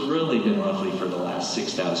 So it's really been roughly for the last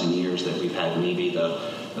 6,000 years that we've had maybe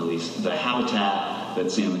at least the habitat that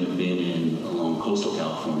salmon have been in along coastal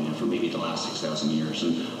California for maybe the last 6,000 years.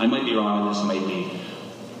 And I might be wrong on this, I might be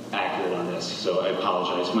accurate on this, so I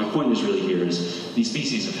apologize. My point is really here is these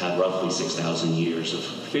species have had roughly 6,000 years of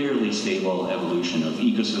fairly stable evolution of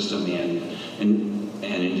ecosystem and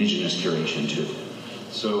indigenous curation too.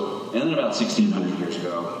 So, and then about 1,600 years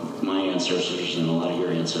ago, my ancestors and a lot of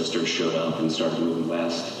your ancestors showed up and started moving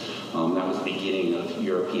west. That was the beginning of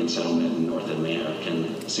European settlement in North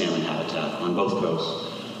American salmon habitat on both coasts.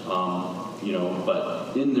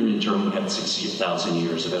 But in the interim, we had 60,000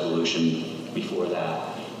 years of evolution before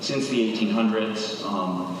that. Since the 1800s,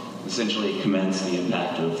 essentially commenced the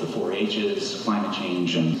impact of the 4 H's, climate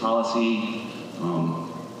change and policy.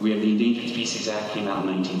 We have the Endangered Species Act came out in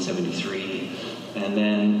 1973. And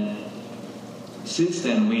then, since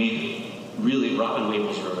then, Robin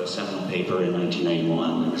Waples wrote a seminal paper in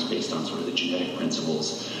 1991 that was based on sort of the genetic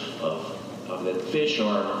principles of that fish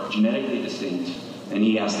are genetically distinct. And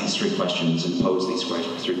he asked these 3 questions and posed these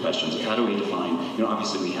 3 questions. Like, how do we define,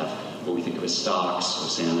 obviously we have what we think of as stocks of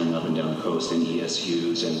salmon up and down the coast and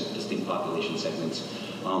ESUs and distinct population segments.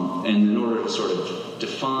 And in order to sort of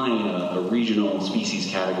define a regional species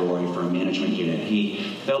category for a management unit,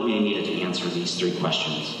 he felt we needed to answer these 3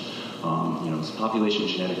 questions. Is the population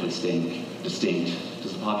genetically distinct?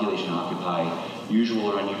 Does the population occupy usual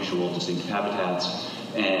or unusual distinctive habitats?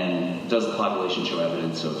 And does the population show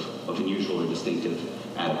evidence of unusual or distinctive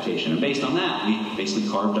adaptation? And based on that, we basically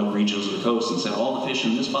carved up regions of the coast and said all the fish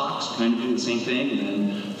in this box kind of do the same thing, and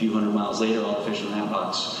then a few hundred miles later, all the fish in that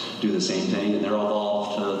box do the same thing, and they're all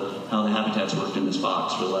evolved to how the habitats worked in this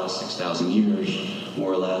box for the last 6,000 years,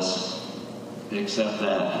 more or less, except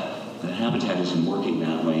that the habitat isn't working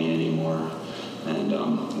that way anymore. And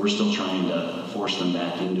we're still trying to force them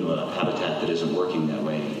back into a habitat that isn't working that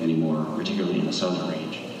way anymore, particularly in the southern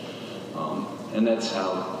range. And that's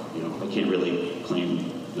how, I can't really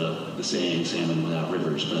claim the saying salmon without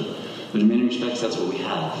rivers, but in many respects, that's what we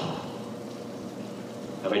have.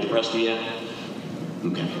 Have I depressed you yet?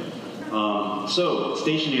 Okay. So,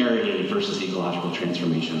 stationarity versus ecological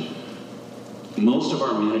transformation. Most of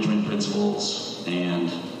our management principles and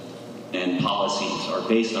policies are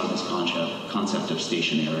based on this concept of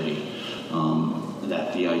stationarity.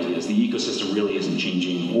 That the idea is the ecosystem really isn't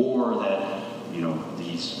changing, or that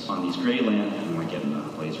on these gray lines, I'm going to get in the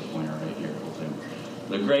laser pointer right here.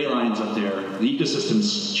 The gray lines up there, the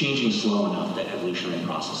ecosystem's changing slow enough that evolutionary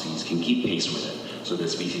processes can keep pace with it, so that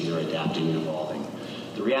species are adapting and evolving.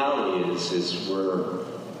 The reality is we're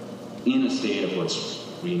in a state of what's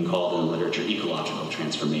being called in the literature ecological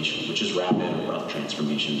transformation, which is rapid, abrupt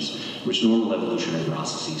transformations, which normal evolutionary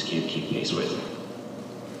processes can't keep pace with.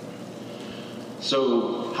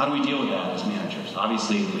 So how do we deal with that as managers?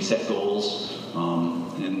 Obviously, we set goals,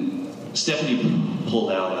 and Stephanie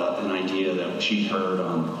pulled out an idea that she'd heard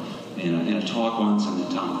in a talk once, and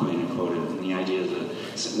that Tom Quinn had quoted, and the idea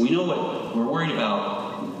that we know what we're worried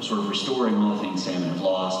about, sort of restoring all the things salmon have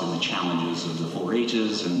lost and the challenges of the 4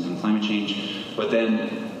 H's and climate change, but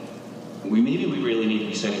then we really need to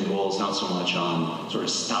be setting goals not so much on sort of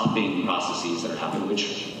stopping processes that are happening,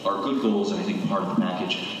 which are good goals and I think part of the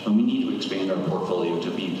package, but we need to expand our portfolio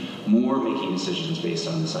to be more making decisions based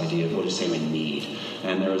on this idea of what does salmon need.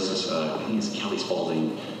 And there was this, I think it's Kelly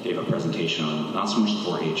Spalding gave a presentation on not so much the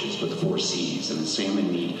 4 H's, but the 4 C's, and the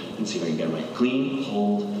salmon need, let's see if I can get it right, clean,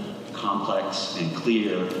 cold, complex, and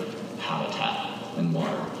clear habitat and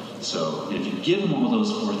water. So if you give them all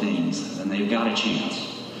those 4 things, then they've got a chance.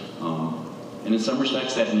 And in some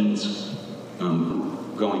respects, that means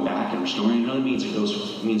going back and restoring. In other means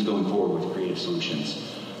going forward with creative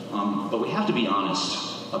solutions. But we have to be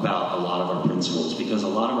honest about a lot of our principles, because a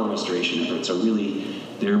lot of our restoration efforts are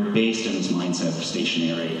they're based in this mindset of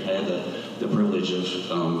stationary. I had the privilege of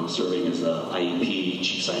serving as the IEP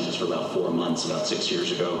chief scientist for about 4 months, about 6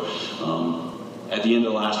 years ago. at the end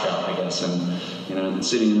of the last drought, I guess, and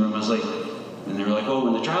sitting in the room, I was like, and they were like, oh,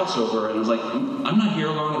 when the drought's over, and I was like, I'm not here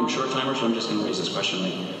long, I'm a short timer, so I'm just going to raise this question.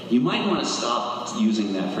 Like, you might want to stop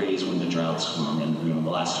using that phrase when the drought's long, and the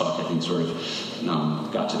last talk, I think, sort of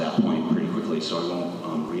got to that point pretty quickly, so I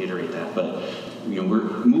won't reiterate that, but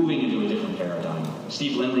we're moving into a different paradigm.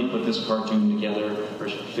 Steve Lindley put this cartoon together, or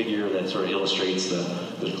figure that sort of illustrates the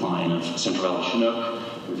decline of Central Valley Chinook.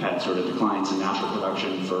 We've had sort of declines in natural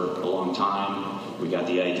production for a long time. We got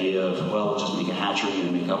the idea of, well, we'll just make a hatchery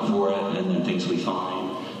and make up for it, and then things will be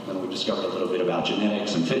fine. Then we discovered a little bit about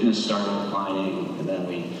genetics, and fitness started declining, and then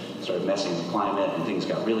we started messing with climate, and things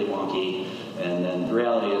got really wonky. And then the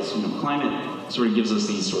reality is, climate sort of gives us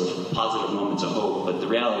these sort of positive moments of hope, but the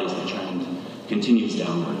reality is the trend continues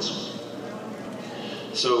downwards.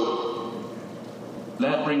 So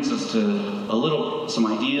that brings us to some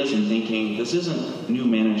ideas and thinking. This isn't new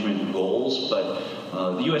management goals, but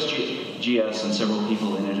the USGS and several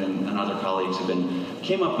people in it and other colleagues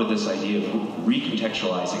came up with this idea of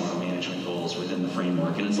recontextualizing the management goals within the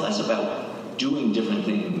framework. And it's less about doing different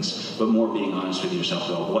things, but more being honest with yourself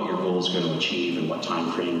about what your goal is going to achieve and what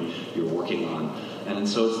time frame you're working on. And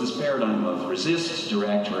so it's this paradigm of resist,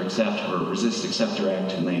 direct, or accept, or resist, accept,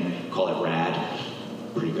 direct, and they call it RAD.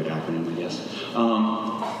 Pretty good acronym, I guess.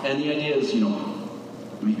 And the idea is,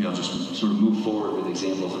 maybe I'll just sort of move forward with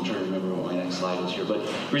examples. I'm trying to remember what my next slide is here. But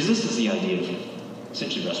resist is the idea of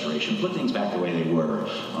essentially restoration. Put things back the way they were.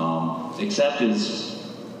 Accept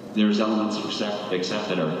is, there's elements of accept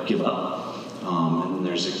that are give up. And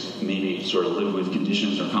there's maybe sort of live with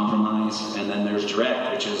conditions or compromise. And then there's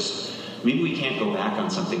direct, which is maybe we can't go back on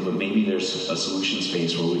something, but maybe there's a solution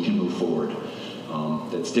space where we can move forward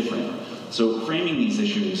that's different. So framing these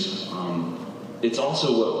issues, it's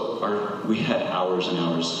also we had hours and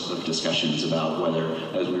hours of discussions about whether,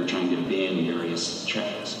 as we were trying to bin various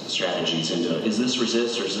strategies into, is this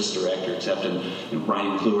resist or is this direct or accept? And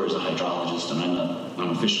Brian Kluwer is a hydrologist and I'm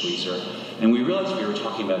a fish squeezer. And we realized we were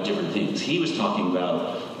talking about different things. He was talking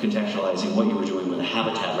about contextualizing what you were doing with a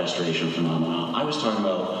habitat restoration phenomenon. I was talking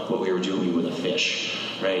about what we were doing with a fish,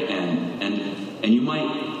 right? And you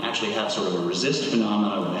might actually have sort of a resist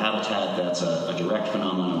phenomena with the habitat that's a direct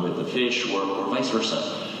phenomenon with the fish, or vice versa.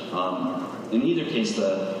 In either case,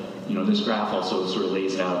 this graph also sort of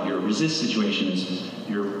lays out your resist situation is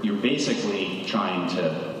you're basically trying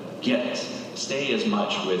to stay as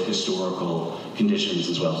much with historical conditions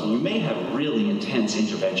as well. So you may have really intense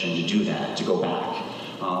intervention to do that, to go back.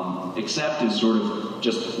 Accept is sort of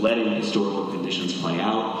just letting historical conditions play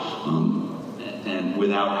out, and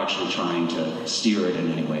without actually trying to steer it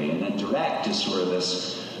in any way. And then direct is sort of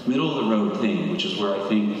this middle-of-the-road thing, which is where I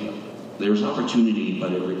think there's opportunity,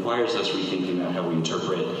 but it requires us rethinking about how we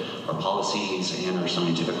interpret our policies and our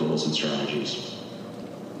scientific goals and strategies.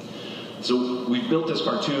 So we've built this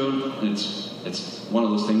cartoon. It's one of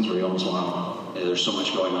those things where you almost want to, there's so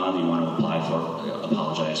much going on, you want to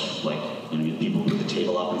apologize, people put the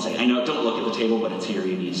table up and say, I know, don't look at the table, but it's here,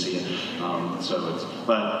 you need to see it.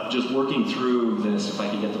 But just working through this, if I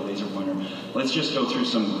can get the laser pointer, let's just go through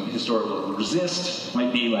some historical. Resist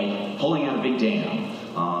might be like pulling out a big dam,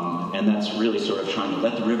 and that's really sort of trying to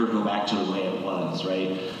let the river go back to the way it was,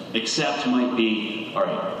 right? Accept might be, all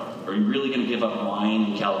right, are you really going to give up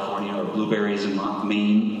wine in California or blueberries in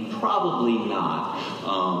Maine? Probably not.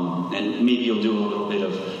 And maybe you'll do a little bit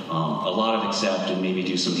of a lot of accept and maybe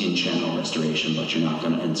do some in-channel restoration, but you're not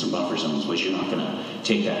going to, and some buffer zones, but you're not going to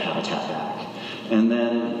take that habitat back. And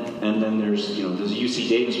then there's there's a UC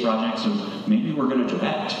Davis project, so maybe we're going to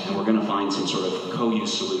direct and we're going to find some sort of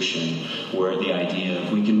co-use solution where the idea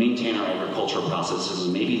of we can maintain our agricultural processes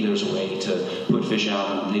and maybe there's a way to put fish out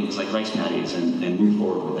on things like rice paddies and move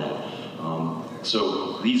forward with that.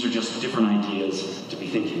 So these are just different ideas to be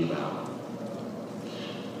thinking about.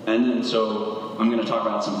 And then so I'm going to talk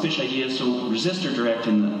about some fish ideas. So resist or direct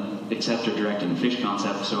and accept or direct in the fish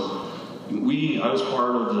concept. So I was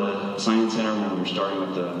part of the Science Center when we were starting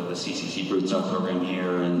with the CCC Broodstock program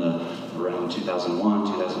here in around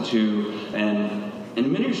 2001, 2002. And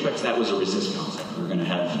in many respects, that was a resist concept. We were going to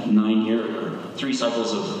have 3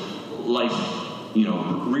 cycles of life,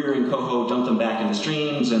 rearing coho, dump them back in the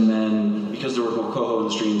streams, and then because there were more coho in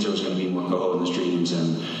the streams, there was going to be more coho in the streams,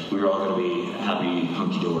 and we were all going to be happy,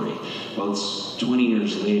 hunky-dory. Well, it's 20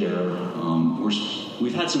 years later.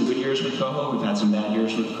 We've had some good years with coho. We've had some bad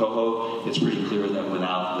years with coho. It's pretty clear that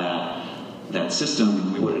without that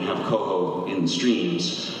system, we wouldn't have coho in the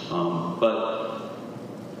streams. But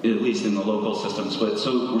at least in the local systems. But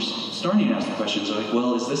so we're starting to ask the questions like,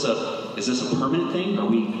 well, is this a permanent thing? Are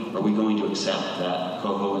we going to accept that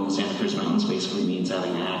coho in the Santa Cruz Mountains basically means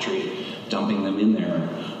having a hatchery dumping them in there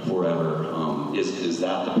forever? Is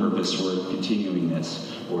that the purpose for continuing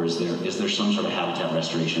this? Or is there some sort of habitat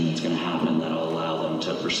restoration that's going to happen that'll allow them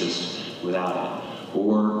to persist without it?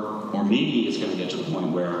 Or maybe it's going to get to the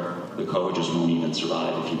point where the koa just won't even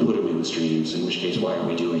survive if you put them in the streams, in which case, why are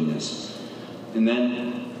we doing this? And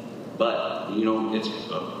then, but, you know, it's,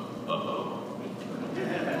 did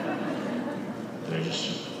I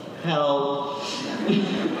just, help.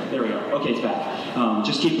 There we go. Okay, it's back.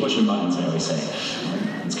 Just keep pushing buttons, I always say.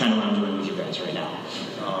 It's kind of what I'm doing with you guys right now.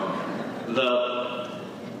 The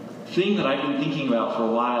thing that I've been thinking about for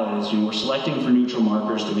a while is, you know, we're selecting for neutral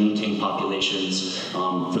markers to maintain populations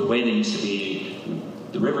for the way they used to be.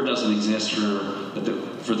 The river doesn't exist for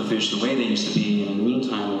the fish the way they used to be, and in the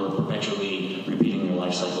meantime, we're perpetually repeating their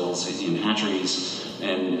life cycles in hatcheries,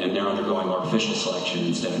 and they're undergoing artificial selection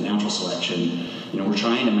instead of natural selection. You know, we're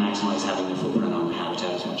trying to maximize having their footprint on the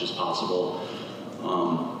habitat as much as possible,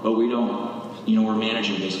 but we don't, you know, we're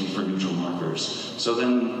managing basically for neutral markers. So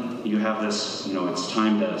then you have this, you know, it's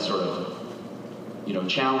time to sort of, you know,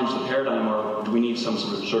 challenge the paradigm, or do we need some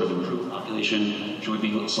sort of improved population? Should we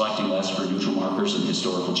be selecting less for neutral markers and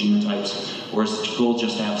historical genotypes? Or is the goal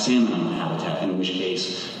just to have salmon on the habitat, in which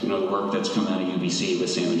case, you know, the work that's come out of UBC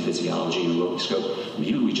with salmon physiology and aerobic scope,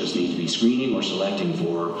 maybe we just need to be screening or selecting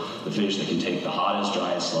for the fish that can take the hottest,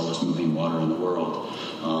 driest, slowest moving water in the world.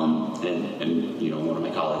 And you know, one of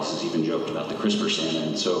my colleagues has even joked about the CRISPR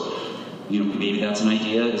salmon. So, you know, maybe that's an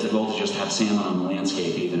idea. Is the goal to just have salmon on the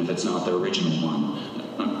landscape, even if it's not the original one?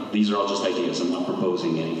 These are all just ideas. I'm not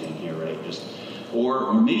proposing anything here, right?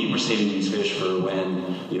 Or maybe we're saving these fish for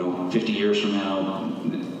when, you know, 50 years from now,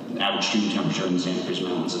 average stream temperature in the Santa Cruz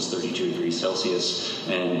Mountains is 32 degrees Celsius,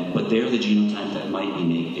 but they're the genotype that might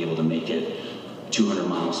be able to make it 200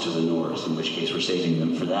 miles to the north, in which case we're saving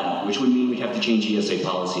them for that, which would mean we'd have to change ESA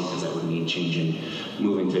policy, because that would mean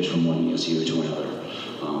moving fish from one ESU to another.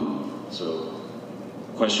 So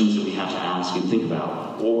questions that we have to ask and think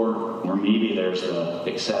about. Or maybe there's the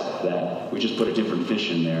accept that we just put a different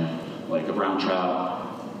fish in there, like a brown trout,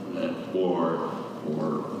 or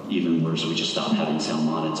even worse, we just stop having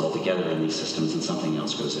salmonids altogether in these systems and something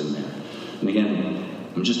else goes in there. And again,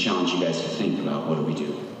 I'm just challenging you guys to think about what do we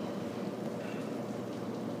do.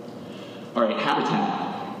 All right,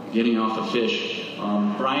 habitat, getting off of fish.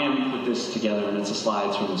 Brian put this together, and it's the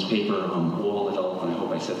slides from this paper, Wool et al., and I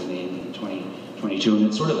hope I said the name, in 2022, and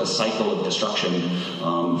it's sort of a cycle of destruction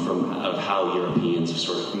of how Europeans have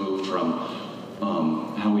sort of moved from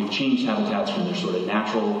how we've changed habitats from their sort of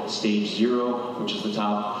natural stage 0, which is the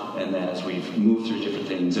top, and then as we've moved through different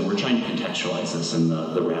things, and we're trying to contextualize this in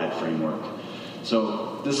the RAD framework.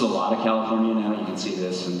 So this is a lot of California now. You can see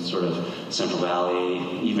this in sort of Central Valley,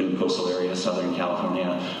 even coastal areas, Southern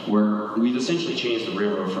California, where we've essentially changed the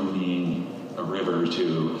river from being a river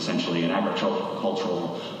to essentially an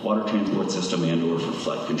agricultural water transport system and/or for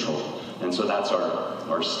flood control. And so that's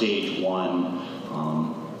our stage 1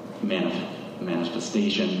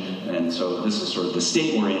 manifestation. And so this is sort of the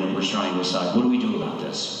state we're in, and we're trying to decide, what do we do about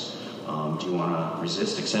this? Do you want to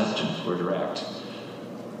resist, accept, or direct?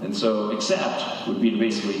 And so accept would be to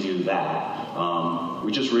basically do that.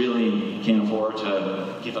 We just really can't afford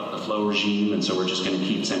to give up the flow regime, and so we're just going to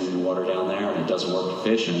keep sending the water down there, and it doesn't work for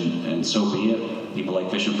fish, and so be it. People like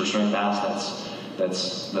fishing for striped bass,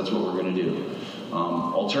 that's what we're going to do.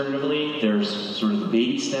 Alternatively, there's sort of the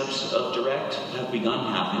baby steps of direct have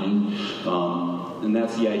begun happening, and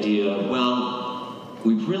that's the idea, well,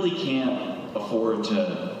 we really can't afford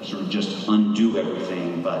to sort of just undo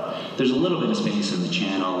everything, but there's a little bit of space in the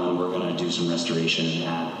channel, and we're going to do some restoration in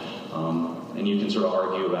that. And you can sort of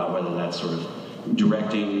argue about whether that's sort of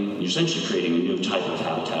directing, you're essentially creating a new type of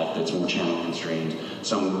habitat that's more channel constrained.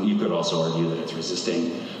 You could also argue that it's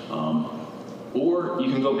resisting. Or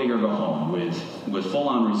you can go big or go home with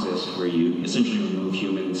full-on resist, where you essentially remove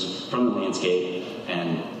humans from the landscape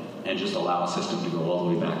and just allow a system to go all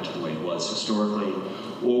the way back to the way it was historically.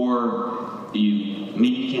 Or maybe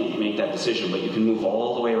you can't make that decision, but you can move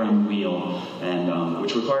all the way around the wheel, and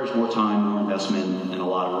which requires more time, more investment, and a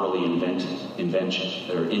lot of early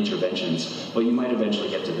interventions. But you might eventually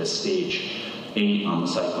get to this stage 8 on the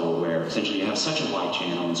cycle, where essentially you have such a wide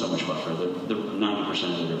channel and so much buffer that the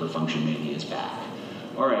 90% of the river function maybe is back.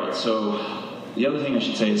 All right, so the other thing I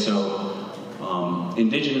should say is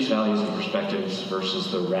indigenous values and perspectives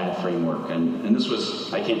versus the RAD framework. And this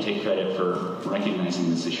was, I can't take credit for recognizing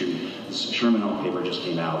this issue. This Sherman Oak paper just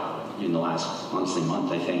came out in the last, honestly,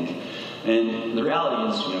 month, I think. And the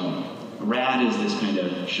reality is, RAD is this kind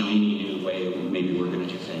of shiny new way of maybe we're going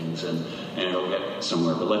to do things and it'll get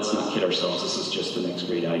somewhere. But let's not kid ourselves. This is just the next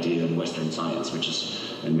great idea in Western science,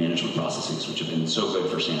 and management processes, which have been so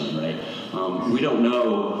good for salmon, right? We don't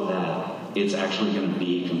know that it's actually going to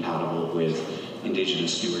be compatible with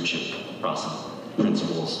indigenous stewardship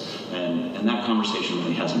principles. And that conversation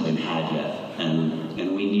really hasn't been had yet.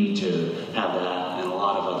 And we need to have that and a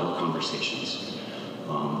lot of other conversations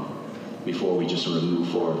before we just sort of move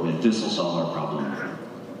forward with this will solve our problem.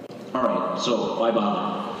 All right, so why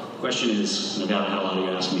bother? The question is, no doubt I had a lot of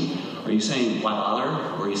you ask me, are you saying why bother?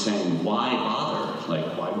 Or are you saying why bother? Like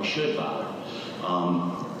why we should bother?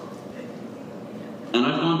 And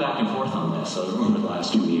I've gone back and forth on this over the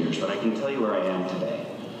last 20 years, but I can tell you where I am today.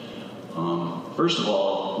 First of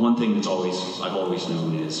all, one thing I've always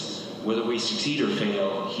known is whether we succeed or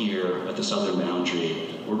fail here at the southern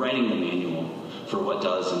boundary, we're writing the manual for what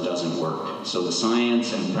does and doesn't work. So the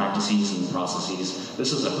science and practices and processes,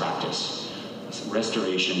 this is a practice.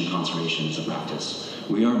 Restoration and conservation is a practice.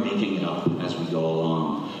 We are making it up as we go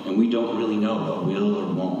along, and we don't really know what will or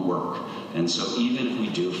won't work. And so even if we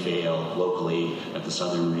do fail locally at the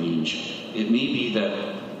southern range, it may be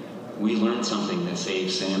that we learned something that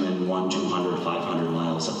saves salmon 100, 200, 500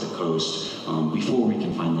 miles up the coast before we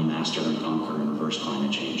can finally master and conquer and reverse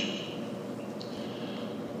climate change.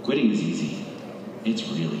 Quitting is easy. It's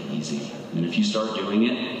really easy. And if you start doing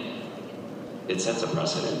it, it sets a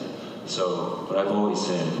precedent. So, what I've always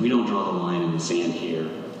said, if we don't draw the line in the sand here,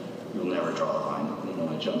 we'll never draw the line. I don't know,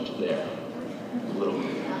 I jumped there a little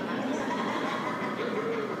bit.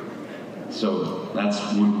 So, that's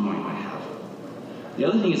one point I have. The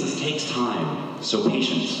other thing is this takes time, so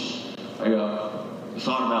patience. I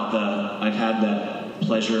thought about I've had that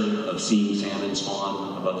pleasure of seeing salmon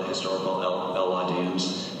spawn above the historical El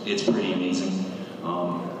dams. It's pretty amazing.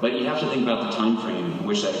 But you have to think about the time frame in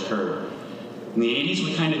which that occurred. In the 80s,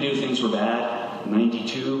 we kind of knew things were bad. In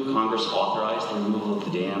 92, Congress authorized the removal of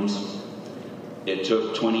the dams. It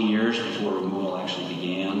took 20 years before removal actually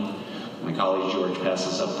began. My colleague George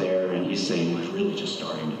passes up there, and he's saying we're really just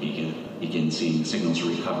starting to begin seeing signals of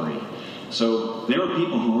recovery. So there were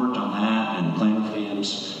people who worked on that and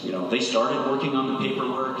planograms. They started working on the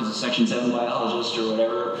paperwork as a Section 7 biologist or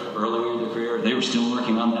whatever earlier in their career. They were still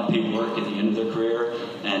working on that paperwork at the end of their career,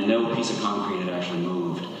 and no piece of concrete had actually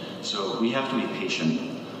moved. So we have to be patient,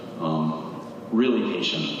 really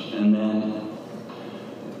patient. And then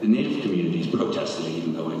the Native communities protested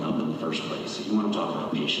even going up in the first place. So you want to talk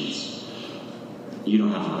about patience. You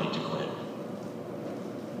don't have the right to quit.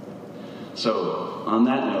 So on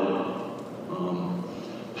that note,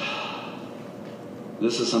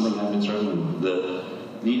 this is something I've been struggling with. The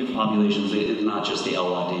Native populations, it's not just the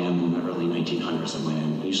Elwha Dam in the early 1900s that went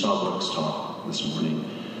in. You saw Brooks talk this morning.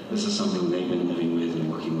 This is something they've been living with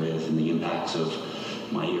and working with, and the impacts of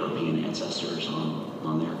my European ancestors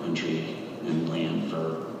on their country and land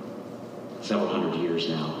for several hundred years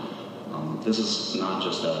now. This is not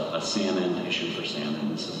just a salmon issue for salmon.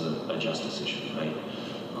 This is a justice issue, right?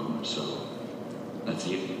 So that's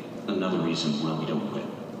another reason why we don't quit.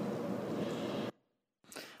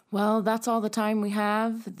 Well, that's all the time we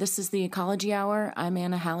have. This is the Ecology Hour. I'm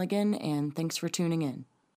Anna Halligan, and thanks for tuning in.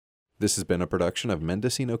 This has been a production of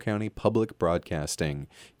Mendocino County Public Broadcasting,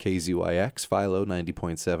 KZYX Philo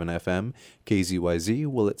 90.7 FM, KZYZ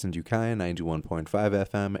Willits and Ukiah 91.5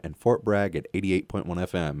 FM, and Fort Bragg at 88.1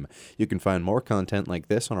 FM. You can find more content like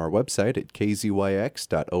this on our website at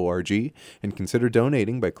kzyx.org, and consider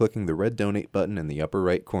donating by clicking the red donate button in the upper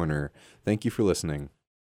right corner. Thank you for listening.